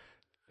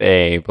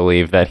 they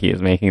believe that he is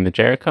making the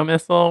Jericho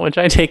missile, which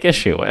I take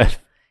issue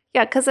with.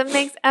 Yeah, because it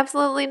makes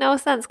absolutely no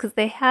sense, because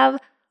they have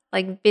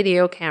like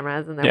video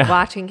cameras and they're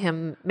watching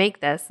him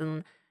make this,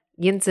 and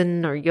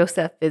Jensen or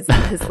Yosef is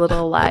his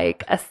little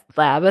like a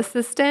lab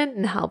assistant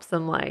and helps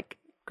him like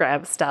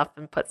grab stuff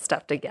and put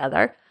stuff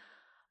together.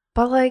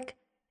 But like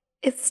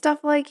it's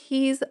stuff like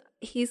he's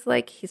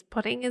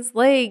putting his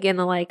leg in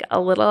like a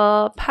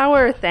little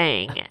power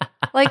thing.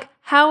 Like,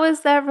 how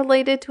is that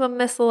related to a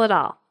missile at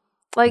all?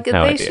 Like,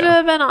 no they idea. should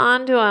have been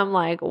on to him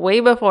like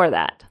way before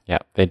that. Yeah,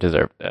 they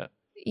deserved it.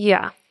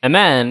 Yeah. And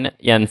then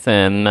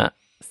Jensen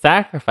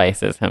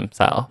sacrifices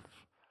himself.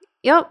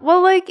 Yep.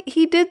 Well, like,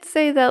 he did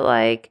say that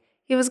like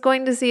he was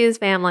going to see his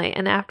family,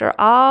 and after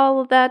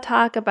all of that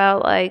talk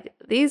about like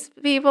these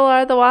people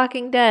are the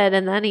Walking Dead,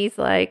 and then he's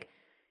like,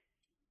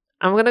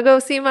 I'm going to go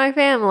see my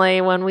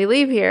family when we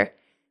leave here.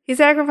 He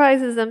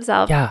sacrifices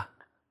himself. Yeah,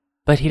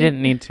 but he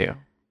didn't need to.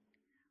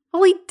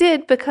 Well, he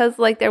did because,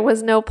 like, there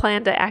was no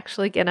plan to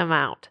actually get him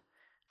out.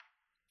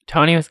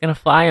 Tony was going to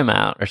fly him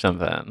out or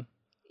something.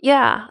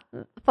 Yeah,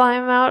 fly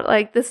him out.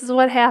 Like, this is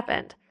what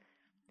happened.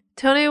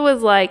 Tony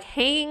was, like,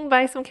 hanging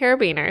by some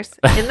carabiners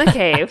in the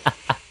cave.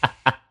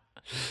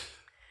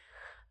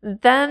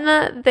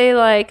 Then they,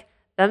 like,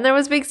 Then there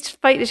was a big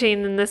fight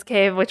scene in this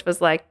cave, which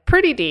was like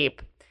pretty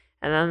deep.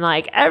 And then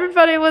like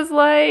everybody was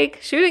like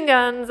shooting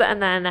guns,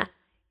 and then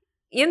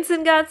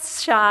Yinsen got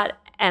shot,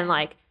 and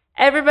like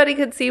everybody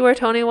could see where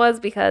Tony was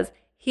because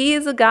he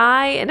is a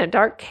guy in a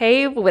dark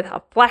cave with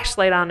a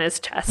flashlight on his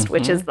chest,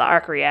 which is the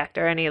arc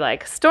reactor. And he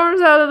like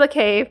storms out of the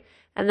cave,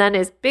 and then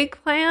his big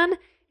plan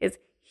is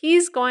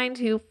he's going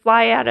to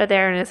fly out of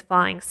there in his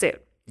flying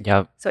suit.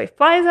 Yep. So he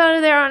flies out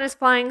of there on his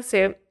flying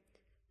suit.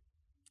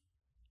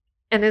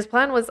 And his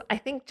plan was, I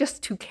think,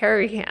 just to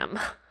carry him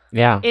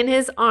in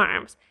his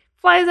arms.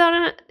 Flies out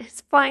in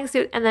his flying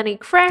suit, and then he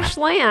crash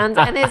lands,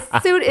 and his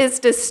suit is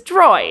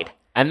destroyed.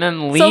 And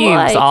then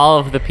leaves all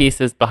of the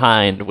pieces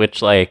behind,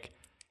 which, like,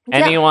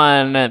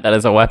 anyone that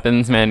is a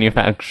weapons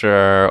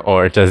manufacturer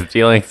or does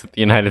dealings with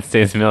the United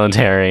States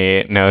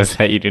military knows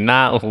that you do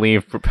not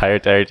leave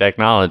proprietary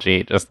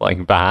technology just,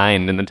 like,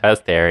 behind in the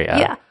test area.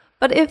 Yeah,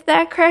 but if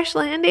that crash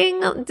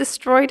landing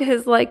destroyed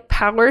his, like,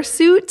 power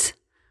suit,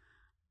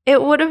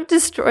 it would have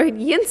destroyed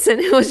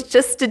Yinsen, who was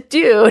just a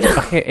dude.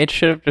 Okay, it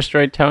should have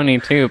destroyed Tony,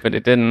 too, but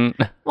it didn't.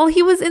 Well,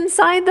 he was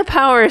inside the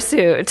power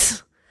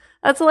suit.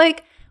 That's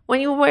like when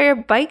you wear a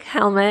bike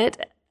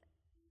helmet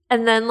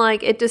and then,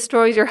 like, it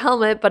destroys your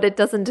helmet, but it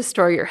doesn't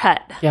destroy your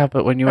head. Yeah,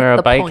 but when you wear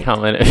a bike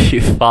helmet, if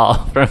you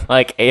fall from,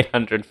 like,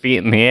 800 feet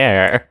in the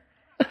air.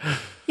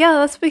 Yeah,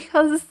 that's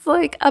because it's,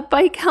 like, a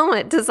bike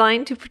helmet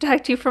designed to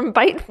protect you from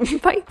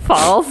bike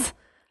falls.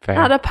 Fair.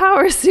 Not a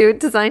power suit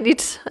designed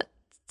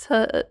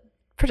to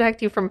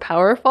protect you from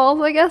power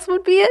falls, I guess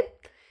would be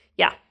it.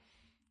 Yeah.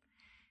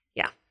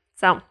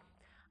 So,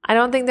 I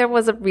don't think there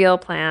was a real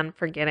plan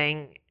for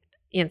getting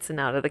Yinsen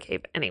out of the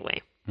cave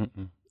anyway.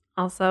 Mm-mm.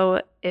 Also,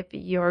 if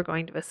you're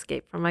going to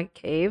escape from a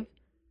cave,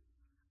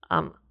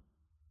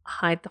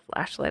 hide the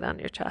flashlight on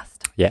your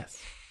chest.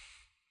 Yes.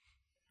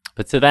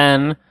 But so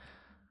then,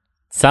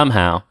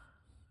 somehow,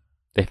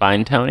 they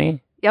find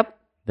Tony. Yep.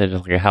 There's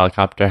just like a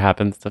helicopter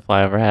happens to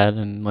fly overhead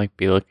and like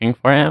be looking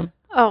for him.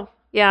 Oh,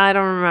 yeah, I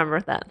don't remember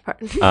that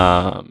part.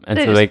 And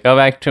so they go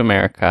back to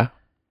America.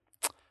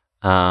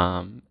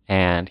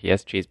 And he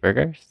has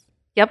cheeseburgers.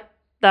 Yep.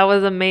 That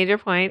was a major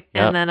point.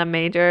 Yep. And then a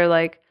major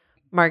like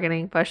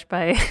marketing push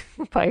by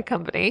a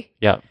company.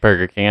 Yep,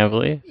 Burger King, I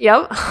believe.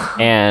 Yep.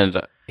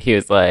 And he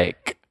was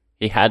like,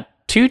 he had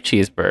 2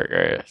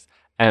 cheeseburgers.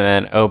 And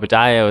then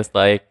Obadiah was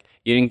like,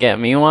 you didn't get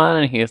me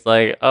one? And he was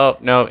like, oh,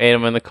 no, ate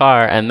them in the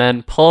car. And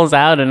then pulls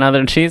out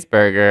another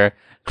cheeseburger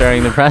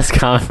during the press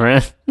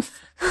conference.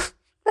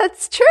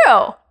 That's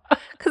true.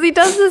 Because he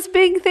does this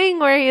big thing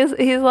where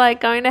he's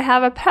like going to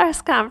have a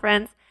press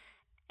conference.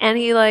 And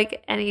he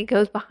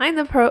goes behind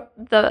the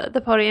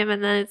podium,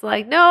 and then it's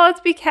like, no, let's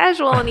be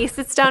casual. And he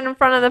sits down in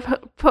front of the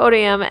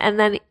podium, and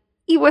then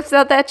he whips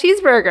out that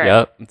cheeseburger.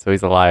 Yep. So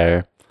he's a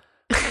liar.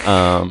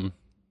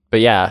 But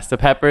yeah, so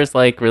Pepper's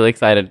like really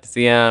excited to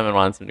see him and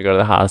wants him to go to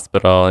the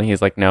hospital. And he's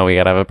like, no, we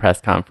got to have a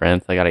press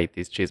conference. I got to eat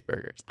these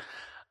cheeseburgers.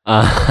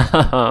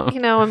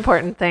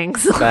 Important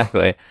things.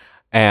 Exactly.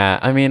 And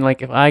I mean,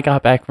 like, if I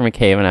got back from a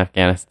cave in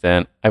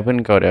Afghanistan, I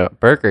wouldn't go to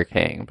Burger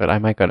King, but I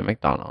might go to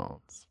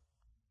McDonald's.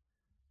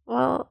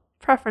 Well,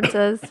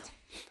 preferences.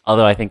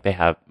 Although I think they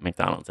have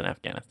McDonald's in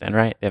Afghanistan,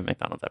 right? They have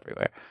McDonald's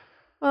everywhere.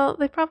 Well,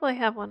 they probably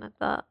have one at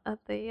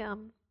the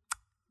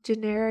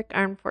generic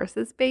armed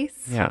forces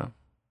base. Yeah.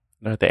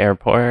 Or at the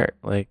airport,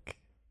 like,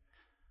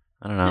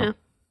 I don't know. Yeah.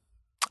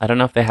 I don't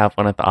know if they have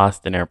one at the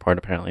Austin airport.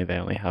 Apparently they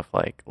only have,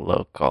 like,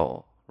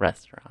 local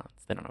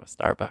restaurants. They don't have a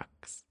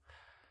Starbucks.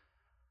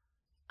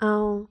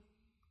 Oh.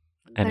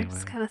 Anyway. They're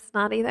just kind of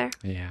snotty there.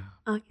 Yeah.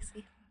 Oh, you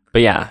see.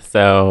 But yeah,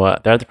 so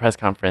they're at the press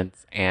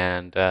conference,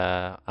 and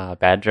a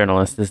bad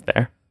journalist is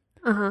there.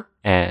 Uh-huh.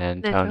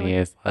 And Naturally. Tony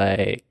is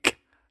like,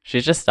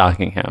 she's just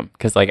stalking him.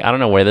 Because, like, I don't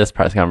know where this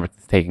press conference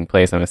is taking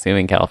place. I'm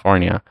assuming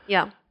California.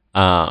 Yeah.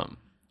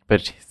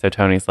 So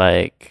Tony's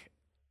like,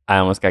 I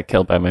almost got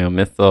killed by my own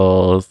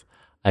missiles.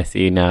 I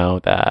see now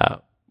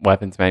that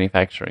weapons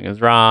manufacturing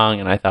is wrong,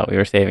 and I thought we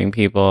were saving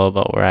people,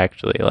 but we're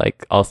actually,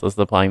 like, also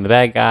supplying the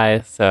bad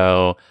guys.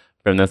 So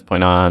from this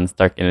point on,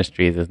 Stark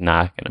Industries is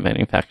not going to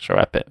manufacture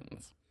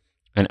weapons.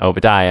 And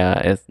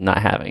Obadiah is not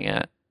having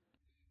it.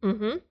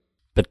 Mm-hmm.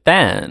 But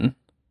then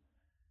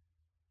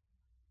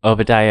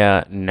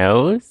Obadiah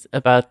knows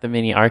about the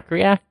mini arc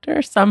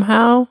reactor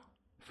somehow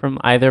from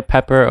either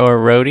Pepper or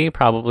Rhodey,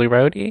 probably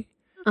Rhodey.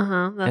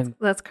 Uh-huh.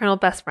 That's Colonel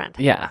Best Friend.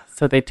 Yeah.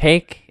 So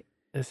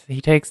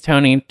he takes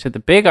Tony to the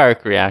big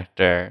arc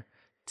reactor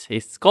to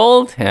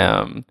scold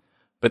him,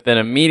 but then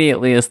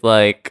immediately is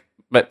like,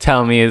 but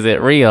tell me, is it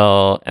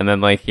real? And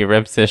then, like, he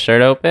rips his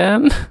shirt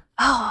open.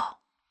 Oh,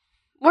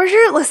 more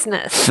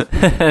shirtlessness.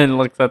 And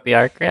looks at the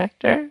arc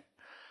reactor.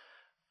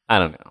 I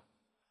don't know.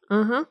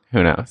 Uh-huh.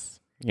 Who knows?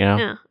 You know?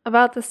 Yeah.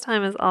 About this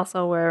time is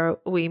also where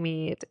we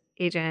meet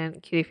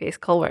Agent Cutie Face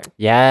Colbert.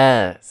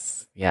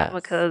 Yes. Yes.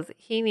 Because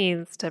he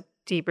needs to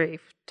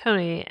debrief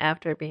Tony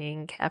after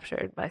being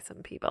captured by some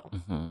people.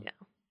 Mm-hmm. Yeah.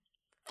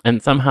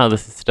 And somehow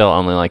this is still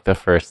only, like, the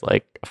first,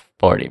 like,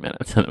 40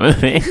 minutes of the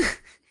movie.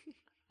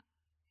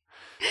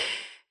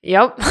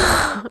 Yep.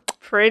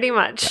 Pretty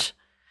much.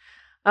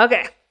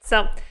 Okay.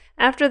 So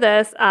After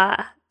this,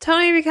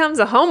 Tony becomes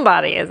a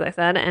homebody, as I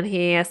said, and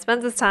he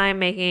spends his time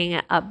making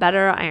a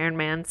better Iron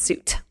Man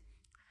suit.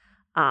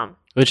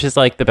 Which is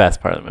like the best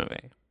part of the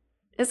movie.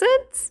 Is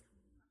it?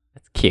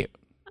 It's cute.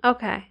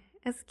 Okay.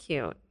 It's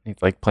cute.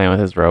 He's like playing with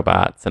his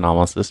robots and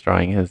almost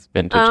destroying his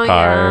vintage Oh,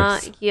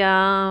 cars.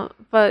 yeah.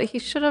 But he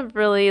should have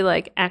really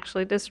like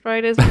actually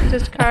destroyed his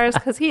vintage cars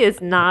because he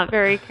is not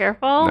very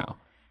careful. No.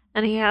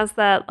 And he has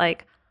that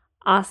like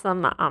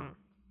awesome,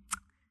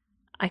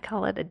 I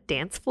call it a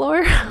dance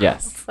floor.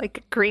 Yes. It's like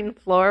a green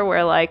floor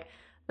where like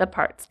the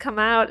parts come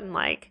out and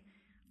like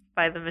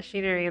by the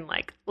machinery and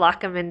like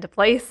lock them into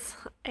place.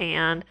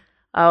 And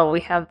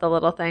we have the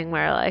little thing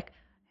where like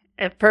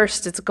at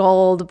first it's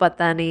gold, but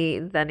then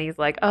he's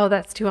like, oh,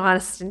 that's too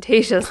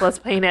ostentatious. Let's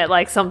paint it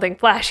like something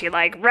flashy,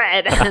 like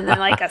red, and then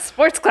like a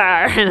sports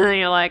car, and then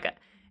you're like,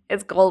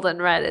 it's gold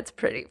and red. It's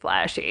pretty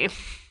flashy.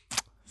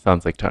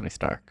 Sounds like Tony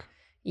Stark.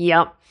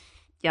 Yep.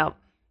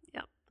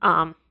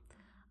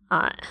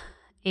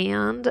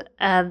 And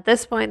at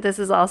this point, this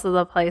is also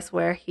the place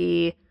where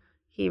he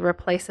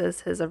replaces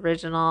his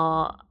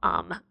original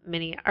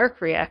mini arc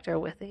reactor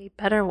with a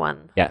better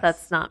one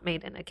that's not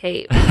made in a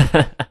cave.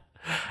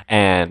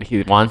 And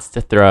he wants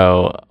to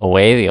throw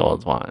away the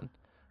old one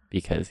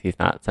because he's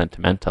not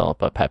sentimental,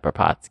 but Pepper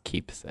Potts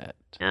keeps it.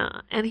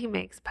 Yeah, and he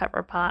makes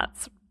Pepper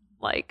Potts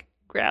like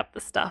grab the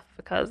stuff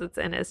because it's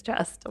in his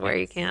chest where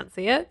you can't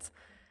see it.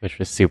 Which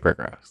was super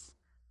gross.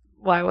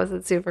 Why was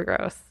it super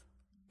gross?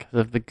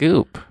 Because of the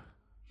goop.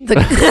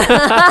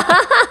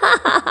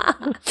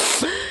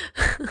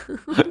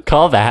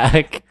 Call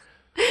back.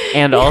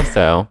 And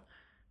also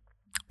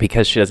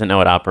because she doesn't know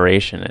what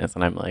Operation is,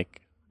 and I'm like,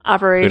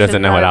 Operation. Who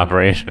doesn't know what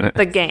Operation is?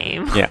 The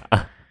game. Yeah.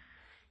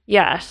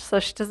 Yeah, so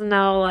she doesn't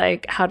know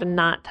like how to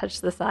not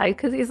touch the side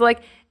because he's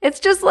like, it's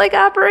just like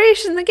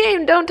Operation the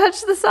game. Don't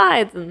touch the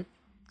sides, and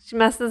she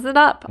messes it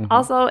up. Mm-hmm.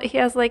 Also, he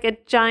has like a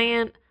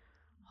giant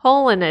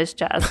hole in his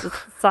chest. It's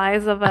the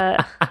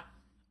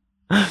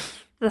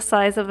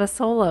size of a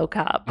Solo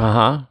cup.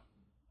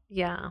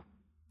 Yeah,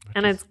 which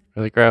and it's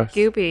really gross,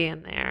 goopy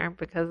in there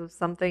because of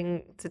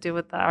something to do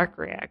with the arc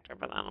reactor.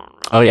 But I don't know.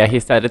 Oh yeah, he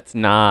said it's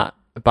not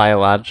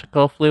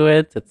biological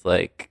fluids. It's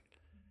like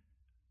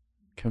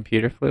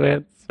computer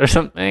fluids or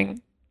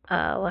something.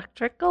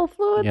 Electrical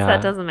fluids? Yeah.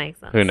 That doesn't make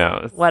sense. Who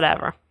knows?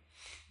 Whatever.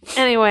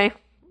 Anyway,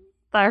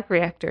 the arc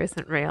reactor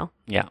isn't real.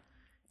 Yeah.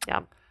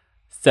 Yeah.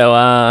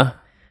 So,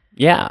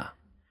 yeah.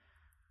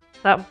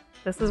 So,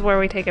 this is where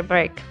we take a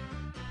break.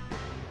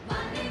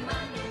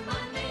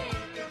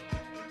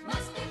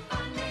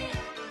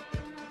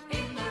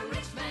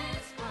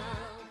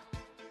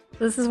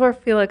 This is where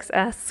Felix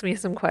asks me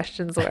some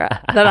questions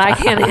that I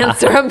can't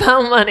answer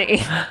about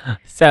money.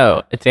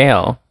 So,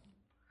 Dale,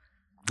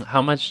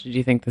 how much did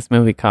you think this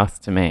movie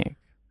cost to make?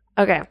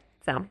 Okay,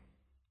 so we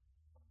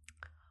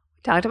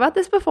talked about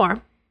this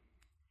before,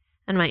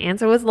 and my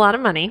answer was a lot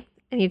of money,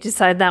 and you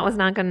decided that was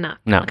not good enough.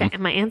 No. Okay,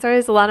 and my answer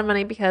is a lot of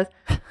money because,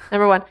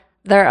 number one,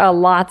 there are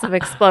lots of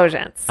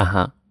explosions.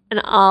 And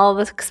all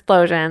the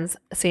explosions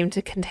seem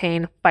to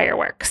contain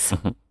fireworks.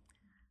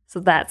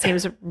 So that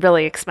seems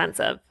really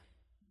expensive.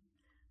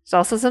 There's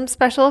also some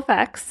special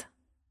effects.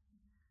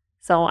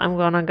 So I'm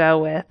going to go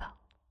with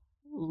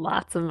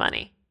lots of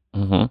money.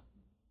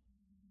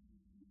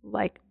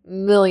 Like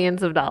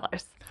millions of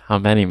dollars. How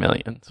many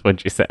millions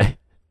would you say?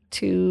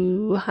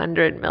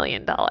 $200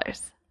 million.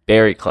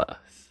 Very close.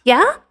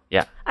 Yeah?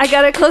 Yeah. I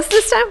got it close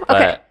this time? Okay.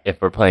 But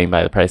if we're playing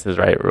by the Price is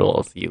Right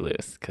rules, you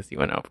lose because you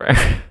went over.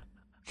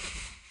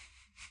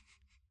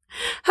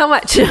 How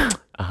much?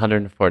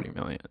 $140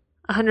 million.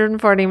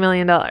 $140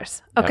 million.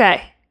 Okay.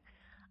 Yep.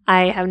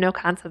 I have no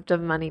concept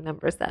of money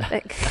numbers that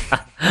big.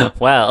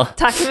 Well.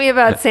 Talk to me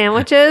about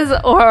sandwiches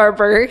or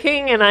Burger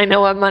King and I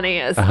know what money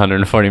is.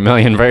 140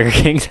 million Burger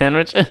King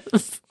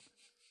sandwiches.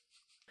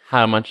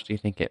 How much do you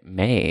think it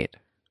made?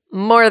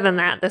 More than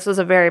that. This was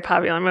a very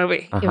popular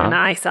movie. Even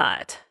I saw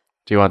it.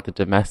 Do you want the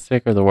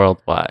domestic or the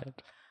worldwide?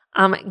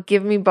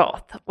 Give me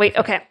both. Wait,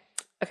 okay.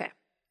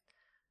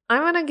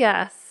 I'm going to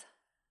guess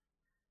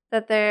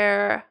that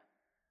they're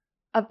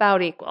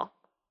about equal.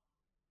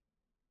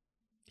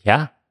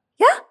 Yeah.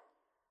 Yeah?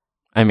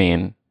 I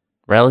mean,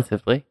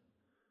 relatively.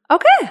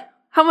 Okay.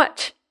 How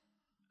much?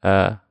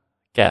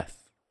 Guess.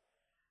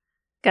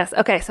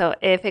 Okay, so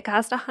if it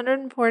cost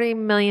 $140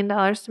 million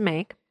to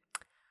make,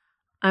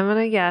 I'm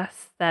going to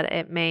guess that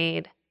it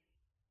made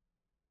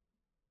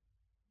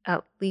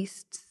at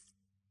least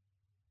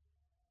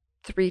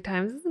 3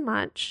 times as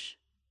much.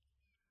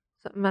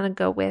 So I'm going to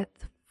go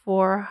with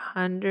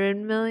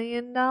 $400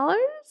 million.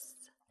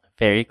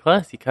 Very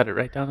close. You cut it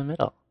right down the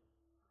middle.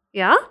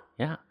 Yeah?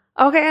 Yeah.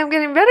 Okay, I'm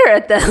getting better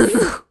at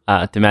this.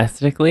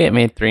 Domestically, it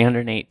made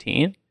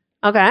 318.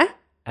 Okay.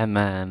 And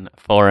then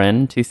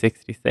foreign,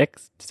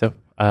 266. So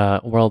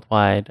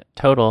worldwide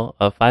total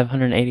of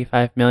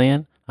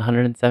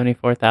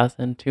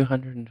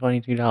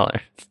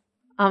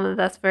 $585,174,222.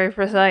 That's very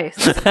precise.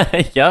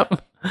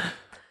 Yep.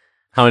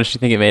 How much do you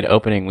think it made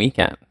opening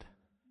weekend?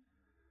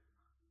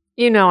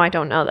 You know I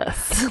don't know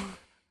this.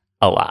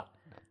 A lot.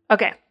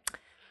 Okay.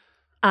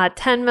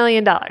 $10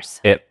 million.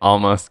 It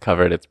almost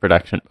covered its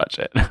production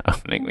budget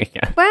opening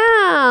weekend.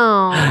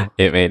 Wow.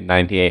 It made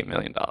 $98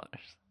 million.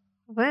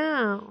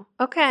 Wow.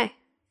 Okay.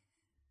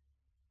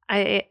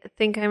 I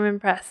think I'm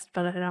impressed,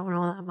 but I don't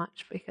know that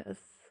much because...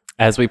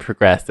 As we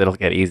progress, it'll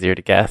get easier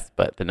to guess,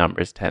 but the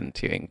numbers tend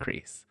to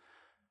increase.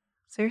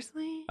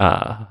 Seriously?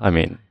 I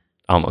mean,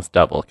 almost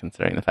double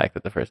considering the fact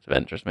that the first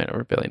Avengers made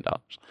over $1 billion.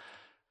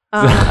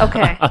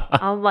 Okay.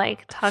 I'll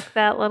tuck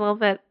that little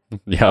bit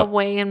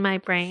away in my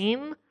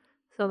brain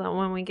so that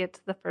when we get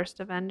to the first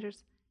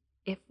Avengers,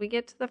 if we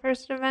get to the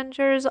first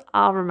Avengers,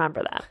 I'll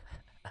remember that.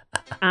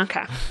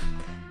 Okay.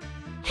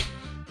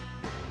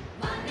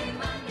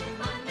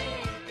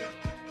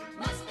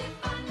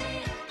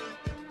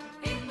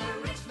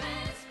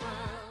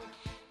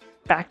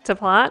 Back to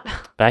plot.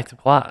 Back to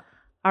plot.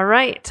 All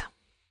right.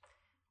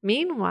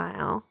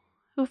 Meanwhile,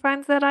 who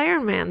finds that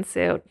Iron Man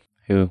suit?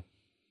 Who?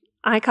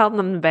 I called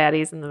them the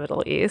baddies in the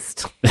Middle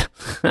East.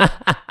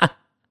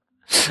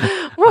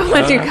 What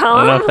would you call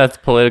them? I don't know if that's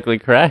politically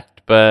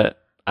correct,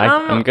 but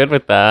I'm good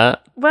with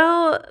that.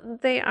 Well,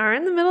 they are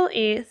in the Middle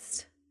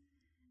East,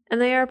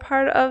 and they are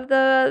part of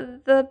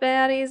the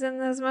baddies in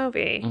this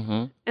movie.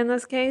 Mm-hmm. In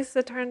this case,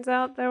 it turns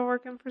out they're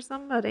working for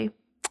somebody.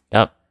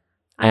 Yep.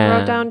 I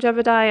wrote down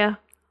Jebediah.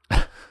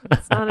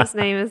 That's not his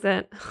name, is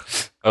it?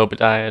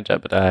 Obadiah,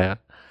 Jebediah.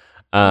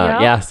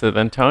 Yep. Yeah, so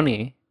then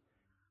Tony,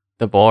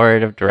 the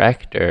board of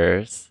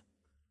directors,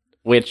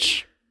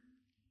 which,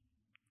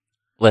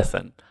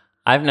 listen,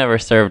 I've never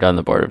served on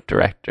the board of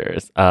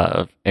directors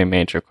of a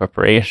major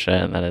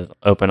corporation that is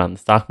open on the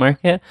stock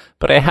market,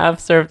 but I have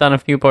served on a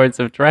few boards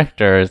of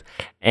directors,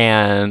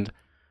 and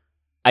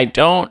I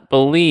don't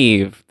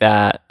believe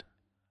that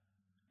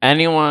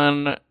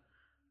anyone,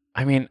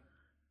 I mean,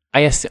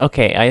 I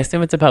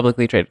assume it's a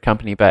publicly traded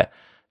company, but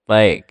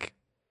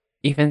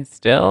even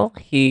still,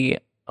 he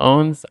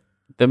owns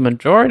the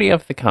majority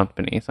of the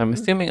company, so I'm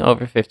assuming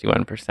over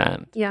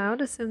 51%. Yeah, I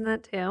would assume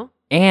that too.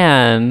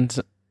 And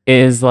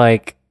is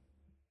the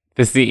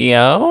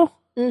CEO?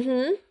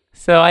 Mm-hmm.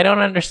 So I don't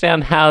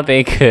understand how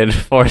they could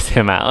force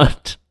him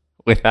out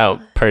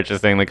without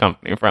purchasing the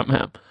company from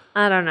him.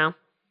 I don't know.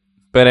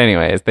 But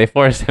anyways, they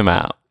force him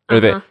out.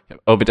 Or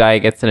Obadiah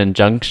gets an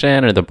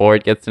injunction, or the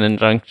board gets an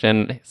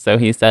injunction, so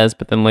he says,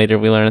 but then later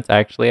we learn it's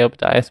actually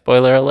Obadiah.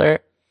 Spoiler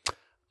alert.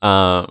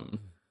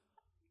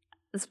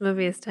 This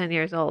movie is 10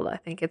 years old. I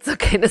think it's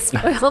okay to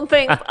spoil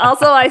things.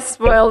 Also, I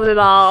spoiled it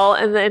all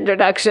in the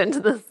introduction to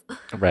this.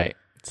 Right.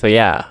 So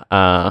yeah,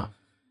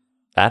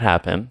 that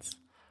happens.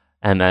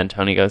 And then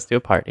Tony goes to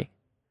a party.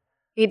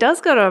 He does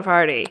go to a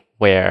party.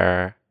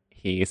 Where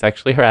he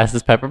sexually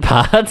harasses Pepper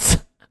Potts.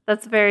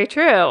 That's very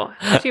true.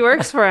 She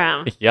works for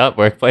him. Yep,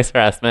 workplace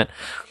harassment.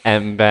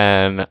 And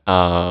then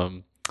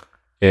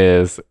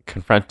is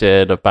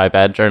confronted by a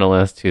bad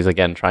journalist who's,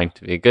 again, trying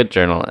to be a good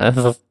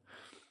journalist.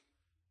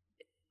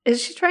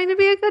 Is she trying to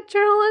be a good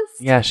journalist?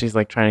 Yeah, she's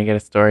trying to get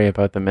a story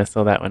about the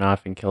missile that went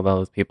off and killed all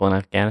those people in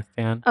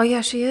Afghanistan. Oh,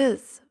 yeah, she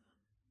is.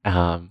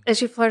 Is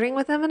she flirting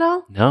with him at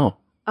all? No.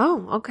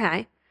 Oh,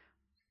 okay.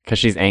 Because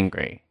she's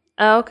angry.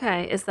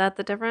 Okay, is that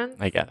the difference?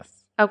 I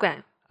guess. Okay.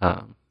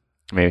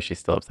 Maybe she's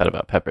still upset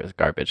about Pepper's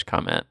garbage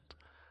comment.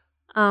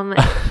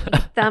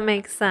 That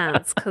makes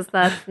sense, because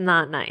that's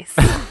not nice.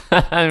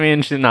 I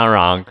mean, she's not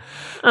wrong.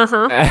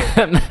 Uh-huh.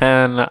 And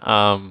then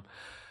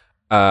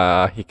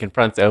he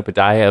confronts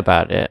Obadiah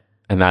about it,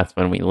 and that's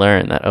when we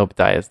learn that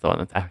Obadiah is the one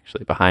that's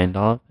actually behind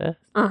all of this.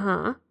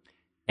 Uh-huh.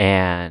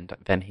 And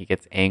then he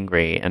gets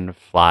angry and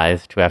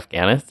flies to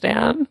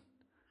Afghanistan.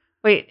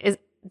 Wait,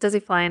 does he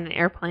fly in an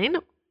airplane?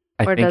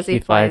 I think he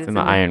flies in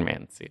the Iron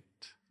Man suit.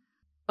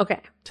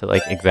 Okay. To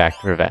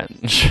exact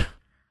revenge.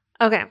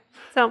 Okay.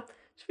 So,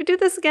 should we do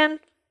this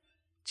again?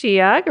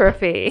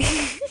 Geography.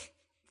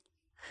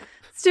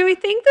 So do we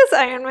think this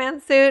Iron Man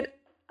suit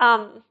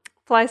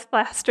flies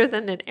faster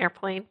than an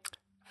airplane?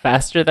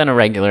 Faster than a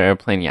regular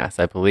airplane, yes.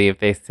 I believe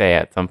they say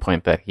at some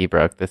point that he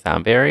broke the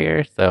sound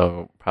barrier,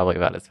 so probably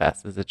about as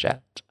fast as a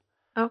jet.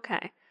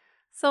 Okay.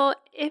 So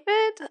if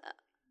it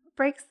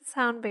breaks the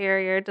sound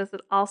barrier, does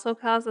it also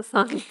cause a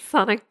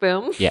sonic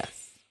boom?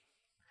 Yes.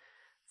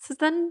 So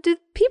then do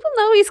people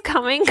know he's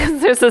coming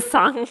because there's a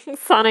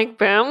sonic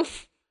boom?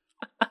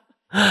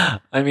 I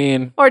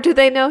mean... Or do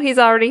they know he's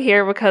already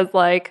here because,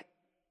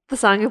 the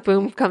sonic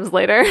boom comes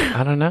later?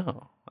 I don't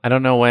know. I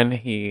don't know when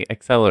he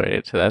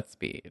accelerated to that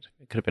speed.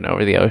 It could have been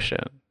over the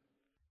ocean.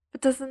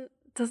 But doesn't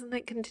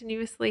it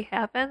continuously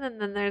happen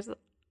and then there's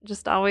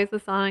just always a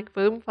sonic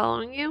boom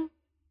following you?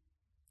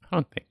 I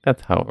don't think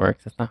that's how it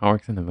works. That's not how it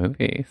works in the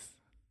movies.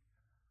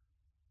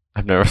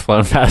 I've never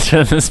flown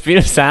faster than the speed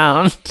of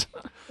sound.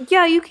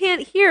 Yeah, you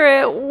can't hear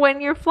it when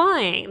you're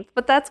flying,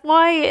 but that's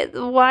why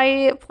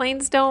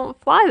planes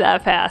don't fly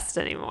that fast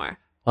anymore.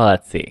 Well,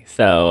 let's see.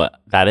 So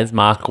that is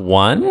Mach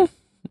 1,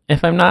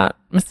 if I'm not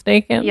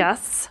mistaken.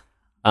 Yes.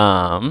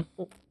 And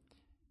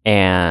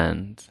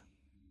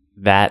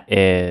that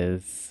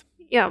is...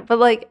 Yeah, but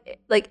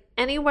like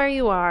anywhere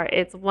you are,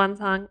 it's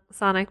one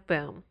sonic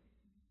boom.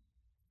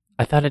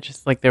 I thought it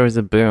just like there was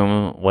a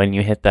boom when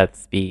you hit that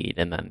speed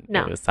and then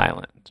No. it was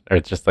silent. Or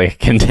it's just like a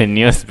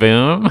continuous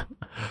boom.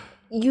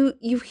 You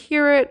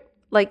hear it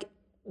like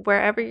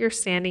wherever you're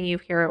standing, you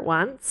hear it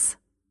once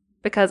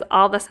because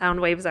all the sound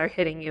waves are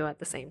hitting you at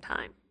the same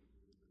time.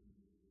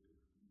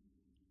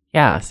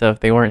 Yeah, so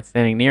if they weren't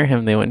standing near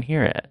him, they wouldn't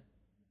hear it.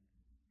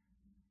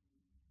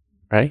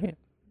 Right?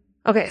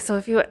 Okay, so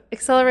if you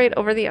accelerate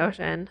over the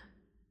ocean,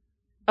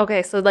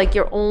 okay, so like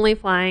you're only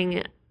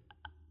flying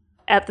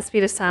at the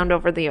speed of sound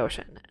over the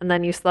ocean, and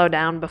then you slow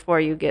down before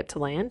you get to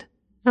land?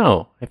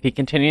 No, if he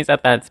continues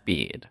at that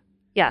speed.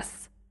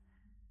 Yes.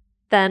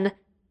 Then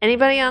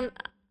anybody on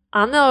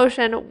the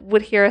ocean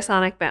would hear a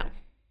sonic boom.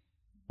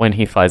 When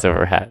he flies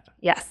overhead.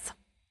 Yes.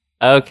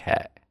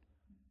 Okay.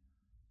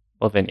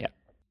 Well, then, yeah.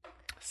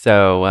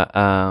 So,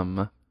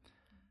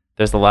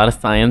 there's a lot of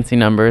sciencey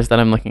numbers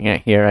that I'm looking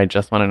at here. I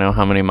just want to know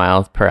how many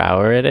miles per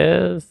hour it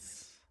is.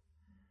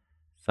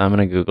 So I'm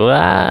going to Google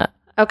that.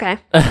 Okay.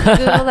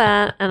 Google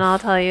that, and I'll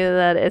tell you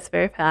that it's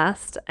very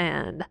fast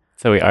and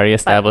So we already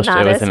established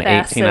not it was as an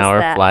fast as 18-hour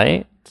that.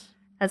 flight.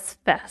 as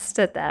fast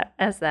at that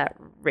as that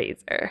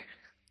razor.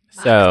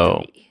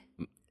 So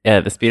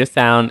the speed of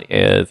sound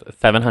is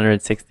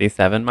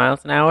 767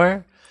 miles an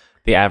hour.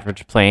 The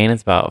average plane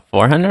is about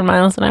 400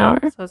 miles an hour.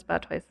 So it's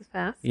about twice as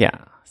fast.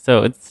 Yeah. So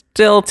it'd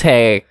still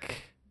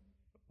take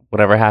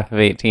whatever half of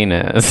 18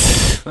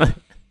 is.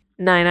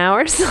 9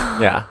 hours.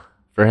 Yeah.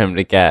 For him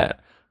to get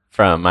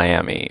from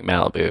Miami,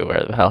 Malibu,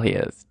 where the hell he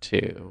is,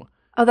 to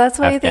Oh, that's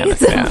why you think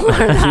it's in Afghanistan.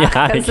 Florida. Yeah,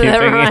 I because keep it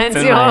thinking reminds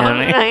it's in you of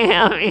Miami.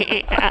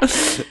 Miami. Yeah.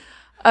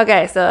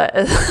 Okay, so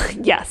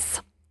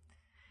yes.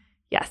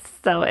 Yes.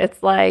 So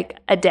it's like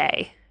a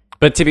day.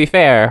 But to be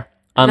fair,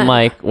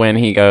 unlike when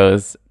he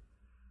goes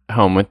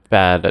home with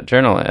bad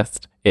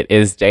journalist, it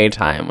is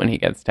daytime when he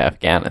gets to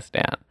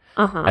Afghanistan,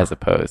 as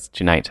opposed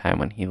to nighttime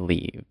when he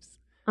leaves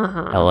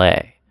LA.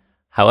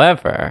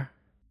 However,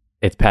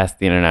 it's past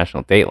the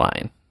international date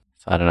line,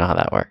 so I don't know how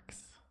that works.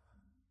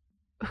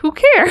 Who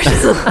cares?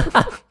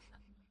 I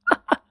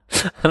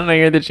don't know,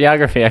 you're the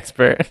geography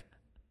expert.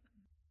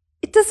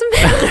 It doesn't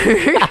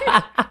matter.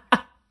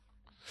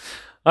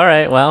 All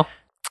right, well,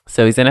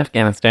 so he's in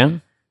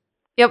Afghanistan.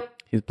 Yep.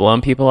 He's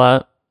blowing people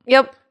up.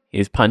 Yep.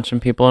 He's punching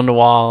people into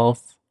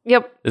walls.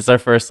 Yep. This is our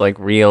first, like,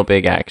 real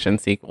big action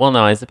sequence. Well,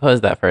 no, I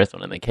suppose that first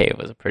one in the cave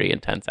was a pretty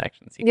intense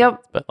action sequence.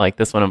 Yep. But, like,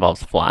 this one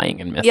involves flying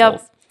and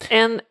missiles.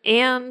 Yep.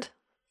 And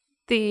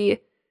the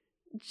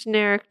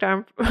generic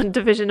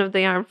division of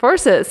the armed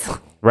forces.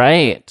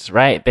 Right.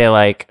 They,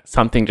 like,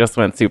 something just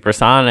went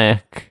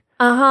supersonic.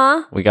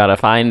 We gotta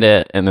find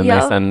it. And then they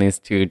send these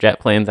 2 jet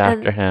planes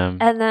after him.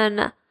 And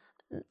then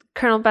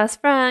Colonel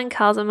Best Friend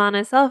calls him on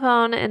his cell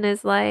phone and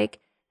is like,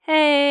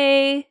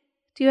 hey,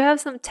 do you have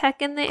some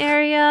tech in the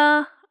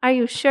area? Are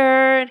you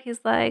sure? And he's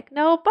like,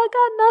 nope, I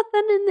got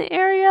nothing in the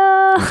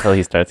area. Until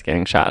he starts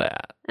getting shot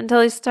at. And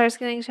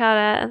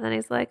then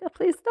he's like, oh,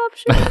 please stop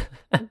shooting.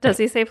 Does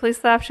he say, please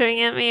stop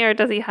shooting at me? Or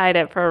does he hide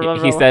it for a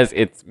little? He says,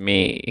 it's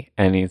me.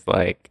 And he's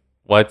like,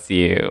 what's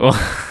you?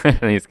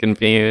 And he's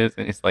confused.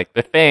 And he's like,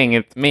 the thing,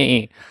 it's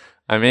me.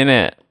 I'm in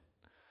it.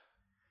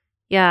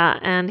 Yeah,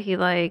 and he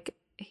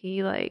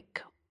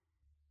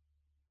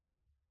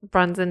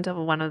runs into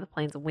one of the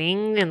plane's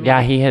wing. And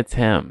he hits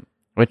him.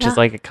 Which is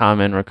like a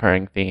common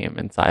recurring theme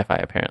in sci-fi,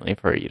 apparently,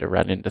 for you to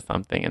run into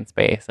something in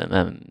space and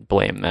then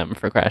blame them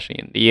for crashing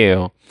into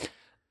you.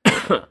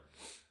 But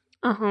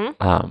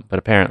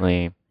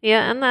apparently...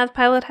 Yeah, and that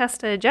pilot has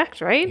to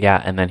eject, right?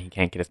 Yeah, and then he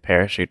can't get his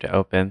parachute to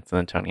open, so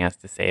then Tony has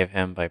to save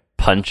him by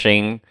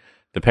punching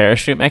the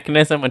parachute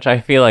mechanism, which I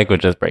feel like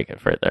would just break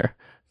it further,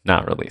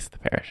 not release the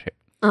parachute.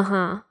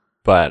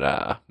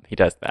 But he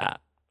does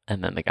that,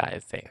 and then the guy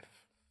is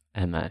safe,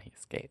 and then he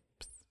escapes.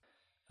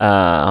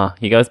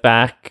 He goes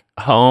back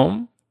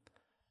home,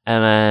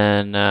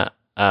 and then,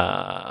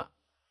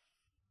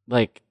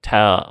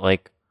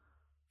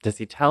 does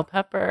he tell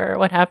Pepper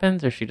what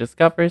happens, or she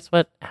discovers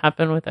what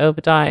happened with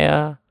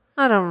Obadiah?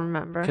 I don't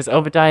remember. Because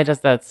Obadiah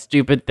does that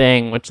stupid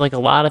thing, which, like, a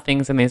lot of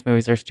things in these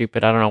movies are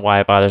stupid. I don't know why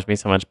it bothers me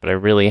so much, but I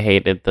really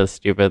hated the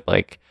stupid,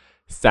 like,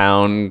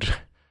 sound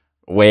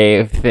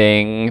wave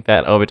thing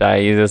that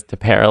Obadiah uses to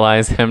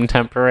paralyze him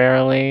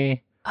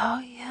temporarily. Oh,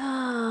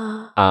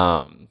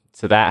 yeah.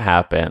 So that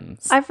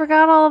happens. I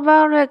forgot all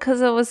about it because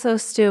it was so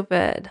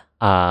stupid.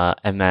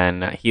 And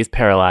then he's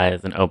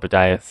paralyzed, and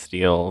Obadiah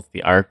steals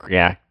the arc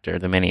reactor,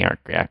 the mini arc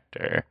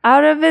reactor,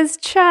 out of his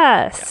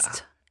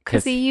chest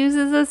because he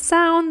uses a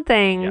sound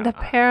thing to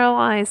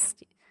paralyze.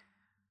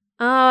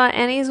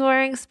 And he's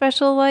wearing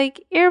special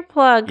like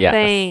earplug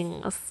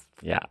things.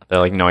 Yeah, they're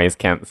like noise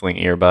canceling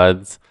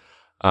earbuds.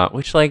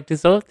 Which like do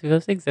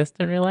those exist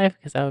in real life?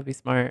 Because that would be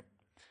smart.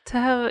 To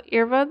have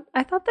earbuds?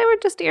 I thought they were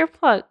just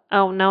earplug.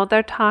 Oh no,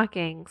 they're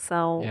talking,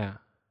 so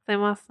they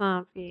must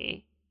not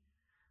be.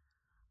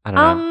 I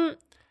don't know.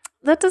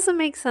 That doesn't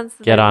make sense.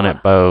 Get on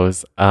it,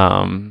 Bose.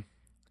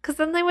 Because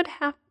then they would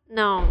have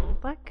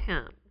that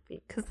can't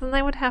be. Because then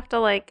they would have to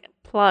like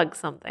plug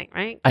something,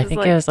 right? I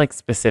think it was like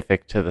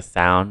specific to the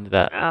sound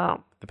that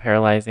the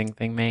paralyzing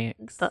thing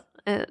makes.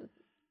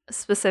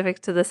 specific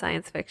to the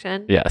science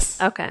fiction?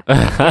 Yes. Okay.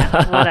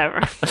 Yeah,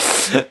 whatever.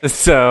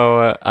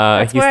 So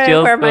That's he where I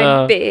steals wear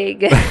my the,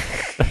 big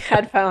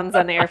headphones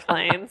on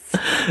airplanes.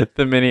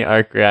 the mini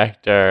arc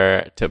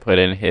reactor to put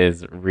in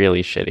his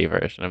really shitty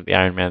version of the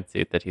Iron Man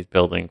suit that he's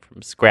building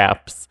from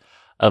scraps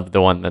of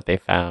the one that they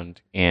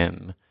found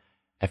in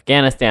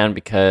Afghanistan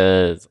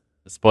because,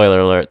 spoiler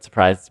alert,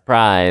 surprise,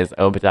 surprise,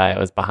 Obadiah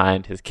was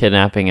behind his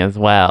kidnapping as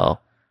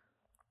well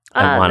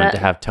and wanted to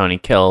have Tony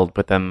killed,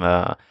 but then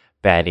the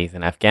baddies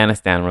in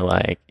Afghanistan were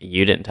like,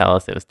 you didn't tell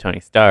us it was Tony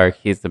Stark.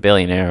 He's the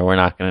billionaire. We're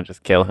not going to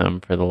just kill him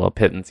for the little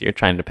pittance you're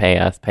trying to pay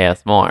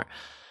us more.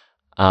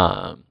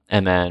 And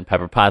then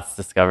Pepper Potts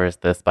discovers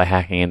this by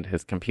hacking into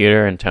his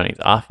computer in Tony's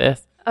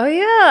office. Oh,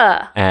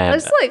 yeah. And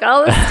there's like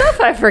all this stuff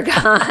I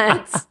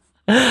forgot.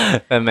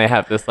 then they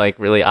have this like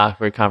really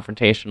awkward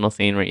confrontational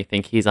scene where you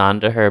think he's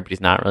onto her, but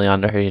he's not really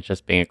onto her. He's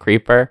just being a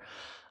creeper.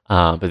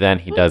 But then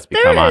he does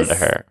become onto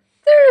her.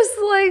 There's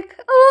like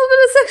a little bit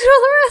of sexual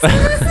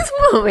harassment in this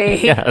movie.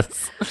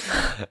 Yes.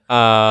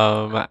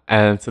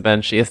 And so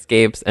then she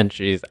escapes, and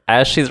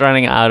as she's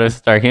running out of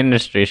Stark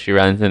Industries, she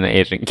runs into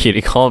Agent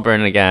Cutie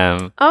Colburn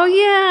again. Oh,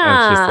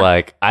 yeah. And she's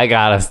like, I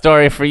got a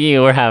story for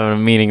you. We're having a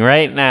meeting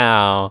right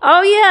now.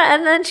 Oh, yeah.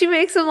 And then she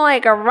makes him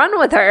like a run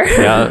with her.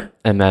 Yeah.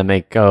 And then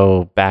they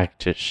go back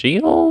to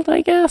S.H.I.E.L.D.,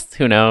 I guess.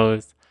 Who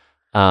knows?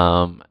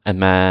 And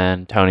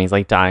then Tony's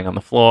like dying on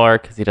the floor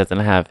because he doesn't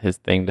have his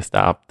thing to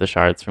stop the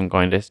shards from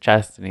going to his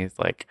chest, and he's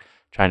like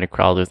trying to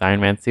crawl to his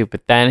Iron Man suit.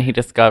 But then he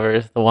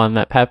discovers the one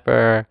that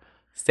Pepper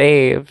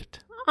saved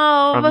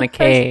from the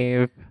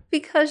cave.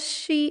 Because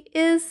she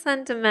is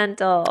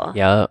sentimental.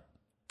 Yep.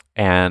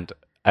 And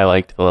I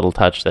liked the little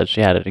touch that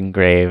she had it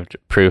engraved,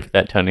 proof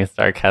that Tony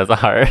Stark has a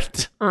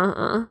heart.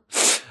 Because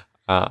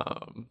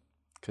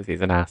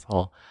he's an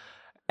asshole.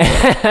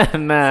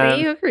 And then,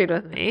 see, you agreed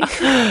with me.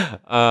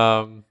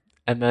 And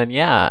then,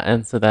 yeah.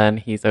 And so then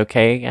he's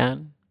okay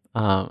again.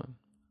 And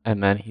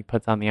then he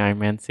puts on the Iron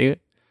Man suit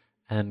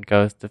and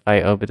goes to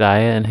fight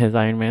Obadiah in his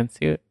Iron Man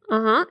suit.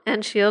 And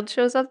S.H.I.E.L.D.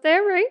 shows up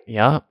there, right?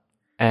 Yep.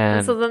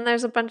 And so then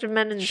there's a bunch of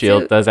men in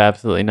S.H.I.E.L.D. does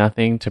absolutely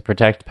nothing to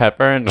protect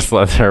Pepper and just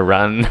lets her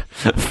run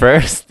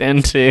first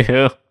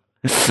into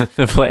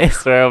the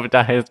place where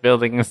Obadiah is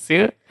building a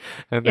suit.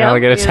 And they all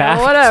get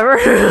attacked. Whatever.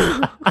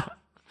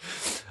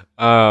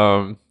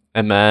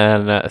 And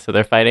then, so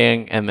they're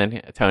fighting, and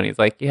then Tony's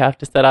like, you have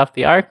to set off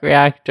the arc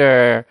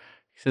reactor.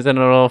 He says, and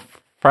it'll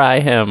fry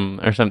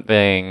him or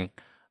something.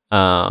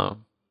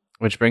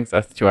 Which brings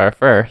us to our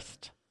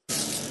first.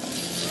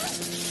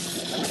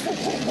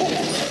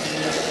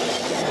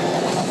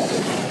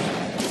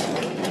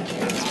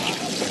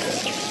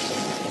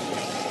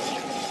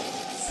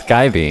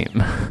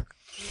 Skybeam.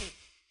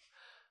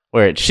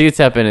 Where it shoots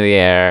up into the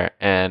air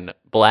and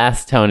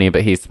blasts Tony,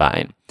 but he's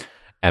fine.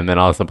 And then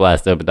also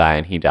blasts Obadiah,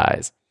 and he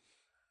dies.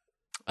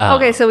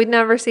 Okay, so we'd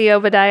never see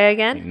Obadiah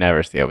again? We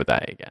never see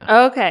Obadiah again.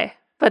 Okay,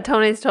 but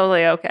Tony's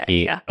totally okay.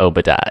 He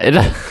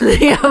Obadiah.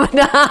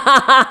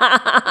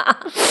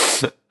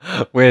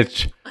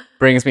 Which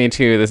brings me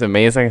to this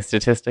amazing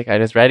statistic I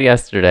just read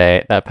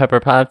yesterday, that Pepper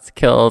Potts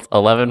killed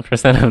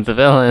 11% of the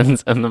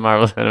villains in the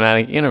Marvel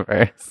Cinematic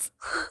Universe.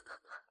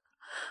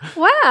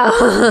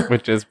 Wow.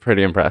 Which is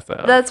pretty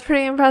impressive. That's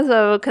pretty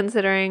impressive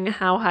considering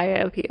how high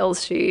of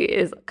heels she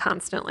is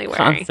constantly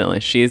wearing. Constantly.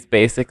 She's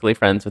basically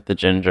friends with the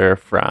ginger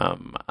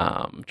from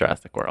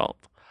Jurassic World.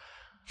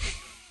 Okay.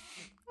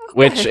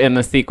 Which in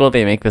the sequel,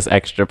 they make this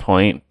extra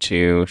point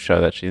to show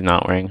that she's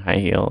not wearing high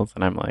heels.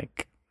 And I'm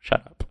like,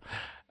 shut up.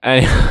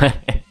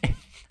 Anyway.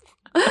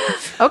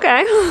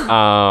 Okay.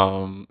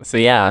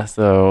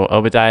 So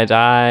Obadiah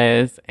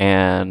dies,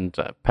 and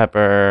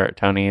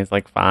Tony is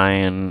like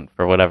fine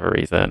for whatever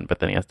reason, but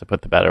then he has to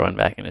put the better one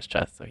back in his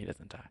chest so he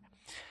doesn't die.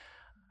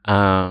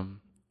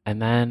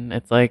 And then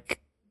it's like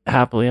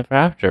happily ever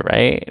after,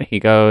 right? He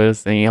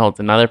goes and he holds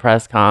another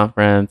press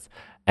conference,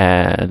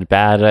 and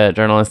bad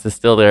journalist is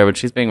still there, but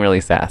she's being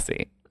really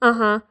sassy.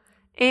 And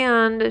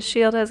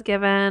S.H.I.E.L.D. has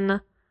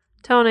given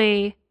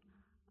Tony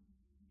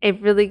a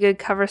really good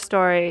cover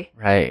story.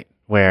 Right.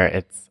 Where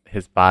it's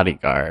his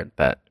bodyguard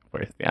that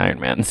wears the Iron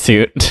Man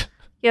suit.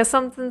 Yeah,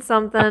 something,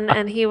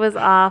 and he was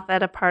off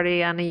at a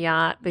party on a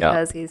yacht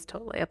because he's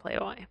totally a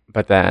playboy.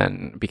 But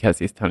then, because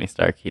he's Tony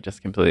Stark, he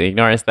just completely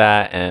ignores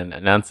that and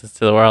announces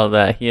to the world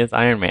that he is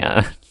Iron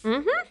Man.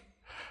 Mm-hmm.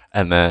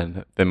 And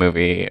then the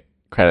movie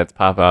credits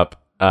pop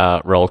up,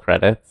 roll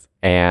credits,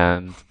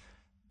 and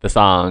the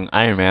song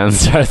Iron Man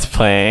starts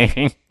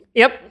playing.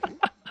 Yep.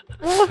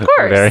 Well, of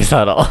course. Very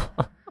subtle.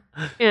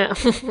 Yeah.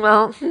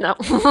 Well, no.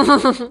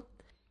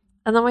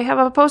 And then we have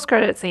a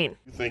post-credit scene.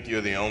 You think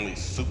you're the only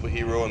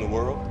superhero in the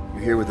world?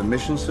 You're here with a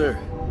mission, sir?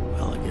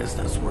 Well, I guess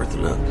that's worth a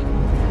look.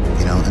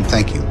 You know, and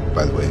thank you,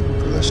 by the way,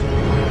 for listening.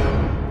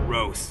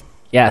 Gross.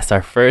 Yes,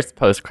 our first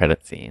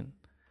post-credit scene,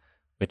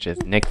 which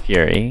is Nick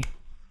Fury,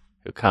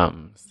 who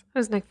comes.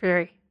 Who's Nick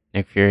Fury?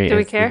 Nick Fury Do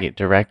we is care? the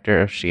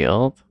director of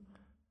S.H.I.E.L.D.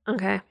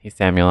 Okay. He's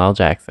Samuel L.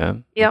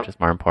 Jackson, Yep. which is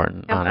more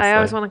important, Yep, honestly. I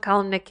always want to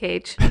call him Nick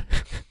Cage.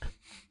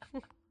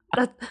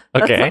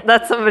 Okay.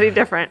 That's somebody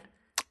different.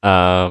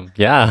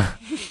 Yeah.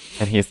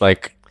 And he's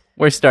like,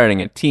 we're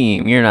starting a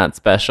team. You're not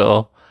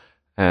special.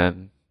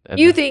 And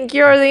You think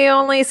you're the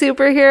only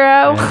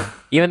superhero? yeah.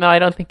 Even though I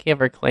don't think he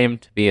ever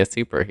claimed to be a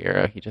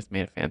superhero. He just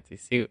made a fancy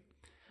suit.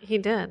 He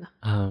did.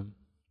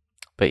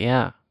 But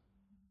yeah.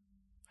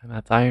 And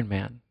that's Iron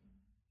Man.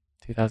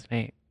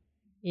 2008.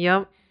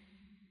 Yep.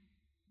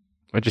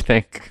 What'd you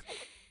think?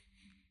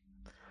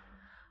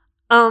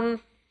 I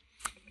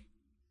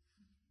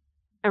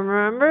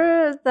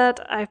remember that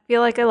I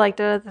feel like I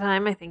liked it at the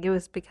time. I think it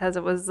was because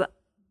it was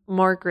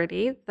more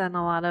gritty than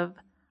a lot of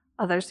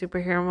other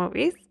superhero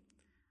movies.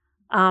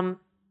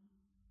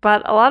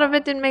 But a lot of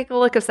it didn't make a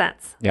lick of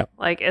sense. Yep.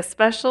 Like,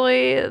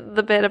 especially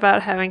the bit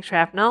about having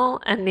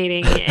shrapnel and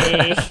needing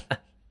a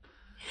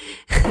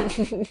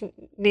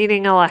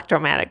needing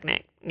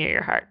electromagnetic near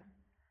your heart.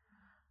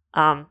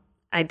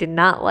 I did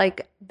not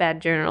like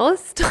Bad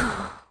Journalist.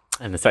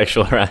 And the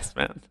sexual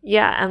harassment.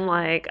 Yeah, and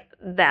like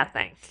that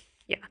thing.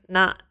 Yeah,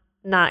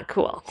 not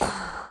cool.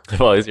 What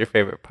was your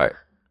favorite part?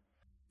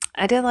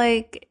 I did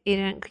like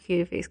Agent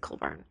Cutie-Face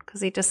Colburn because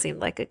he just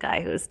seemed like a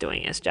guy who was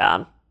doing his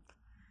job.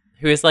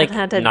 Who is like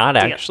had to not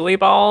deal. actually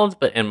bald,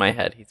 but in my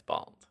head he's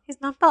bald. He's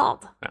not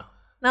bald.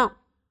 No.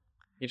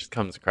 He just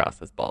comes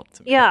across as bald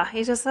to me. Yeah,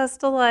 he just has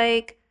to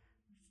like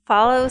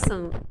follow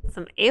some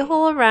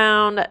a-hole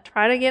around,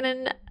 try to get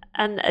in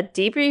a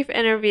debrief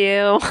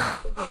interview,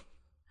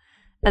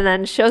 and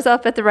then shows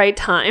up at the right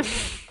time.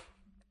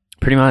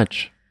 Pretty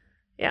much.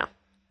 Yeah.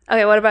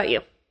 Okay, what about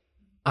you?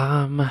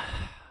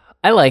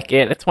 I like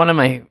it. It's one of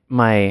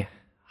my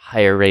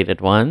higher rated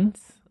ones.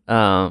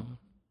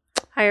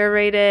 Higher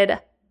rated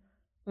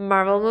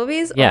Marvel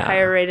movies or Yeah.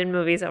 higher rated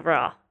movies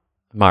overall?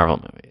 Marvel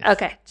movies.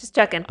 Okay, just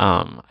checking.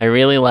 I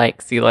really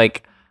like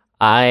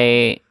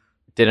I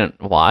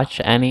didn't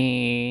watch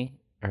any,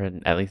 or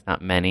at least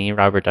not many,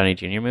 Robert Downey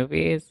Jr.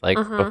 movies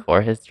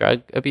before his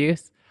drug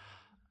abuse.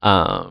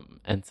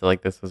 And so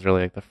like this was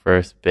really like the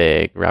first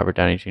big Robert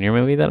Downey Jr.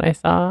 movie that I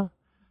saw.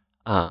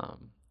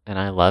 And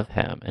I love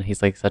him, and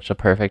he's like such a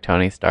perfect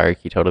Tony Stark.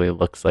 He totally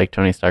looks like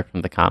Tony Stark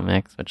from the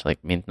comics, which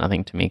like means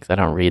nothing to me because I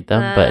don't read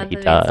them, but he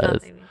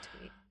does.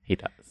 He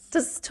does.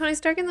 Does Tony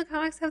Stark in the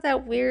comics have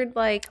that weird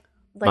like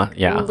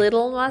Yeah.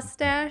 little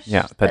mustache?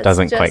 Yeah, that that's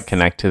doesn't quite just-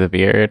 connect to the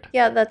beard.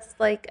 Yeah, that's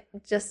like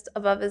just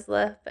above his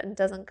lip and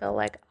doesn't go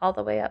like all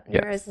the way up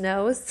near Yes. his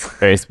nose.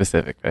 Very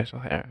specific facial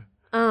hair.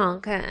 Oh,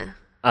 okay.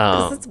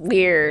 This is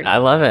weird. I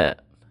love it.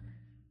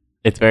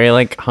 It's very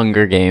like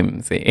Hunger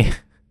Games-y.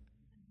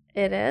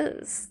 It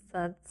is.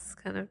 That's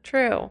kind of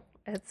true.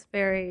 It's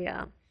very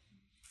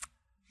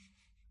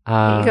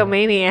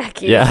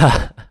egomaniac-y.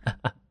 Yeah.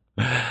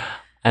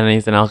 And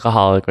he's an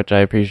alcoholic, which I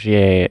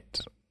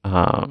appreciate.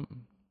 Yeah,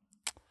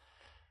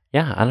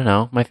 I don't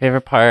know. My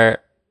favorite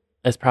part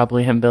is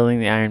probably him building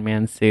the Iron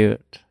Man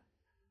suit.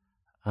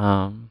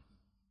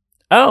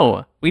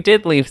 Oh, we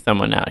did leave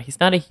someone out. He's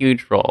not a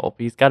huge role,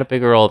 but he's got a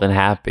bigger role than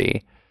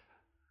Happy.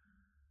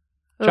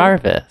 Who?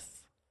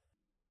 Jarvis.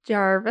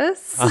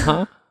 Jarvis?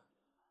 Uh-huh.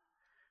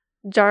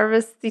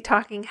 Jarvis the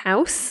talking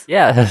house?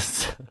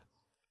 Yes.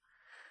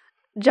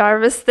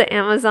 Jarvis the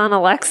Amazon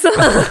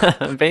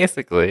Alexa?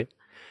 Basically.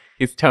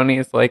 He's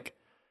Tony's like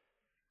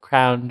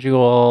crown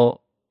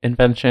jewel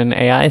invention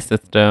AI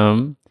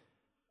system.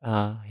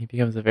 He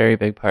becomes a very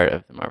big part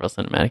of the Marvel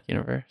Cinematic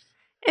Universe.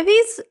 If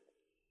he's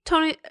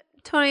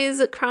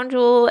Tony's crown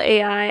jewel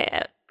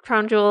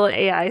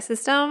AI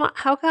system,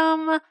 how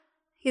come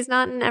he's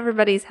not in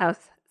everybody's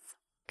house?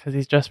 Because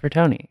he's just for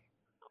Tony.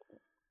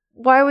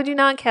 Why would you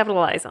not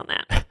capitalize on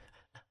that?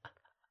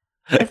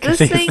 If Because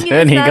this he's thing is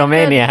an that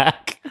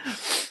egomaniac.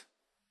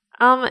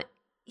 good-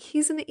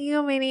 he's an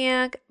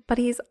egomaniac, but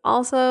he's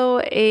also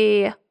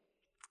a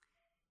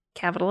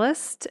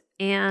capitalist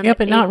and Yeah,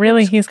 but a not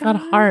really. rich He's got a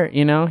guy. heart,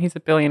 you know? He's a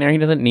billionaire. He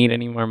doesn't need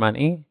any more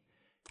money.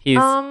 He's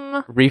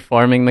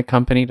reforming the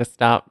company to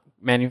stop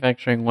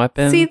manufacturing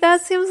weapons. See,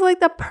 that seems like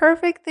the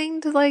perfect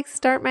thing to like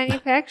start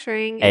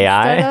manufacturing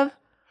AI? instead of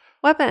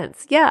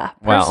weapons. Yeah,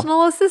 Well.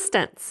 personal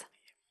assistants.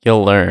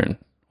 You'll learn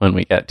when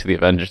we get to the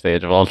Avengers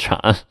Age of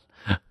Ultron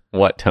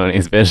what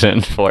Tony's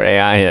vision for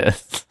AI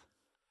is.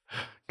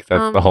 Because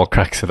that's the whole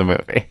crux of the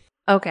movie.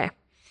 Okay.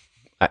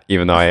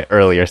 Even though I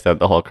earlier said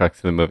the whole crux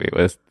of the movie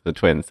was the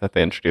twins that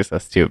they introduced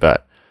us to,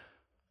 but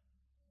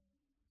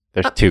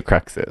there's two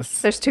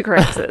cruxes. There's two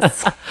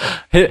cruxes.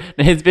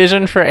 His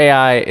vision for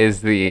AI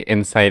is the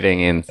inciting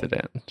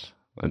incident.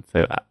 Let's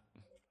say that.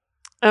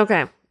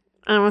 Okay.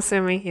 I'm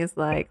assuming he's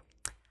like,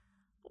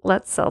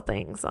 let's sell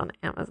things on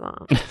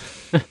Amazon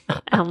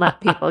and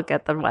let people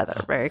get the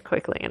weather very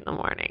quickly in the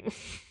morning.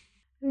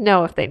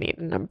 Know if they need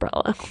an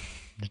umbrella.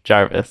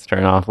 Jarvis,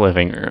 turn off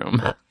living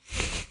room.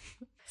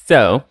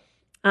 So,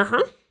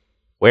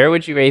 where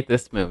would you rate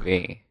this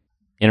movie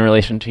in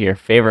relation to your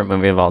favorite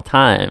movie of all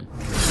time?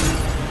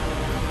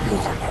 You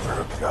were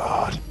never a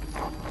god.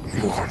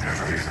 You were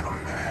never even a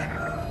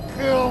man.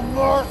 Kill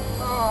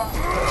Martha!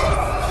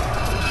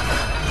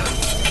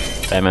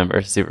 Batman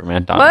vs.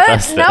 Superman, Dawn of What?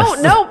 Justice.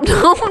 No.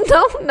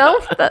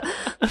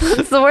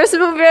 That's the worst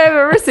movie I've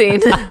ever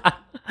seen.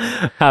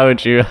 How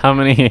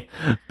many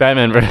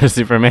Batman vs.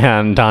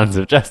 Superman Dawns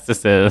of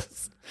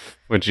Justices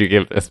would you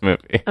give this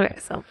movie? Okay,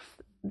 so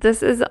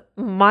this is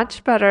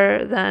much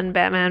better than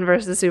Batman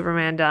versus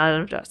Superman: Dawn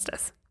of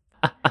Justice.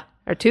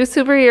 Are two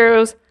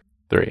superheroes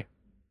 3.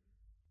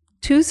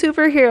 two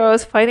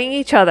superheroes fighting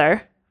each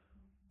other.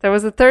 There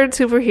was a third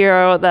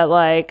superhero that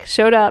like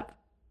showed up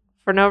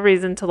for no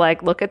reason to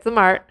like look at some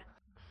art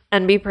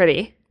and be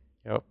pretty.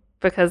 Yep.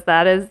 Because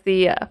that is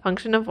the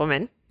function of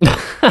women.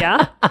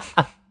 Yeah.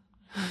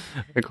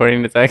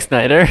 According to Zack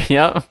Snyder.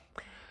 Yep.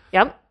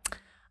 Yep.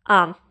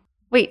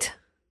 Wait.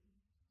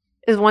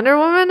 Is Wonder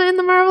Woman in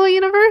the Marvel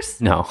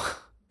Universe? No.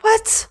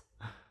 What?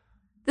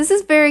 This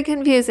is very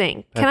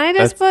confusing. Can I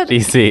just That's put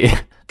DC.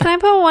 Can I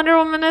put Wonder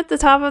Woman at the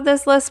top of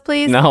this list,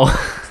 please? No.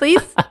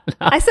 Please?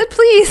 I said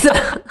please.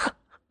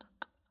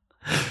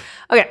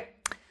 Okay.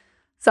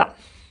 So.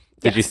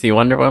 Did you see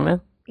Wonder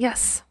Woman?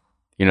 Yes.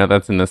 You know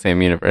that's in the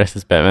same universe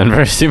as Batman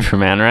vs.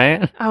 Superman,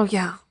 right? Oh,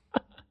 yeah.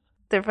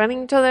 They're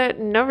fighting each other.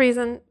 No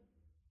reason.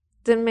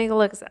 Didn't make a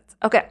lick of sense.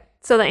 Okay.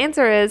 So the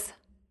answer is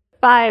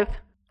 5.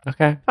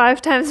 Okay.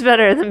 5 times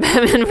better than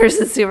Batman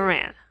versus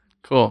Superman.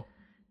 Cool.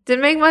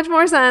 Didn't make much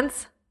more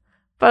sense,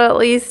 but at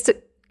least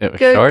It was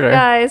good shorter.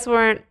 guys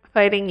weren't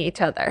fighting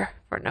each other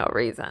for no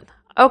reason.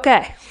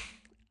 Okay.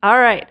 All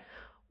right.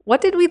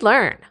 What did we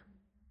learn?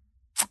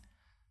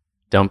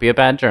 Don't be a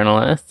bad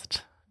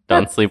journalist.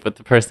 Don't sleep with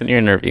the person you're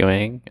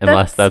interviewing,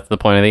 unless That's- that's the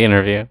point of the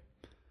interview.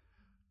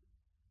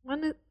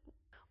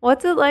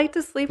 What's it like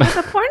to sleep with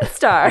a porn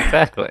star?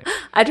 Exactly.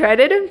 I tried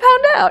it and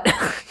found out.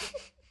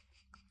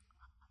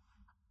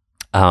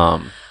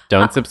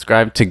 Don't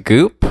subscribe to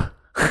Goop.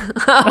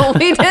 Oh,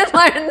 we did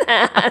learn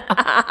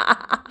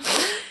that.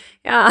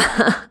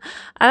 Yeah.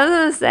 I was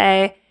going to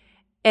say,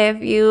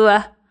 if you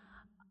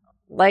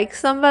like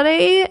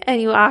somebody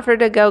and you offer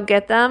to go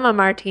get them a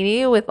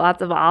martini with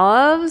lots of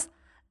olives,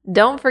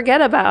 don't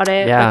forget about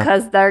it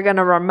because they're going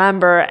to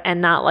remember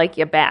and not like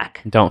you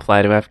back. Don't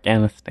fly to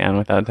Afghanistan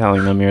without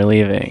telling them you're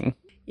leaving.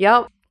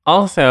 Yep.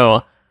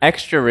 Also,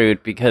 extra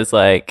rude because,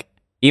 like,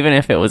 even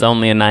if it was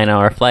only a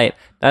 9-hour flight,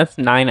 that's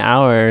 9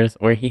 hours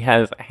where he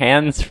has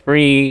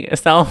hands-free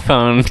cell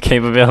phone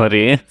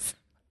capabilities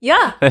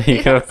Yeah. that he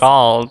could have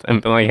called and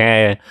been like,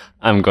 hey,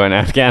 I'm going to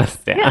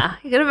Afghanistan. Yeah.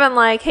 He could have been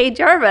like, hey,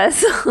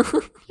 Jarvis,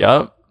 Yup.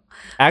 call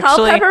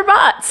Actually, Pepper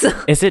Bots.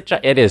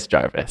 it is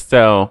Jarvis.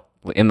 So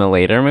in the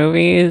later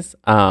movies,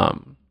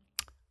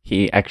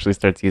 he actually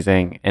starts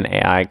using an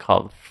AI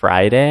called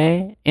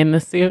Friday in the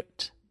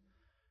suit.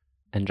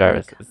 And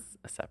Jarvis is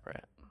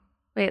separate.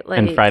 Wait, like,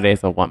 And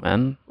Friday's a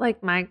woman.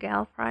 like My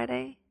Gal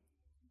Friday?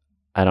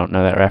 I don't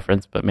know that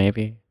reference, but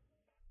maybe.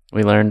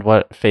 We learned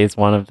what phase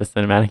 1 of the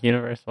cinematic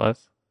universe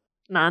was.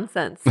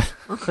 Nonsense.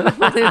 We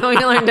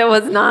learned it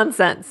was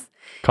nonsense.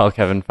 Call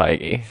Kevin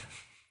Feige.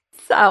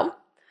 So,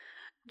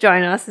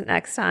 join us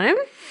next time.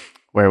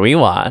 Where we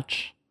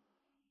watch.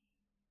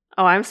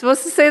 Oh, I'm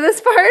supposed to say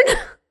this part?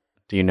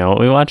 Do you know what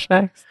we watch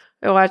next?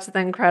 We watched The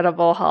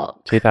Incredible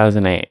Hulk.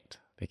 2008.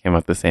 They came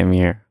out the same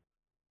year.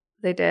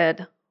 They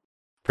did.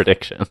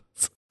 Predictions.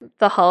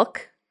 The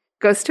Hulk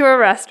goes to a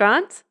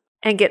restaurant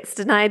and gets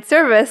denied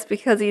service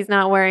because he's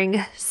not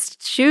wearing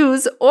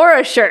shoes or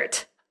a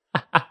shirt.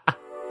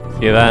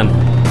 See you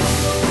then.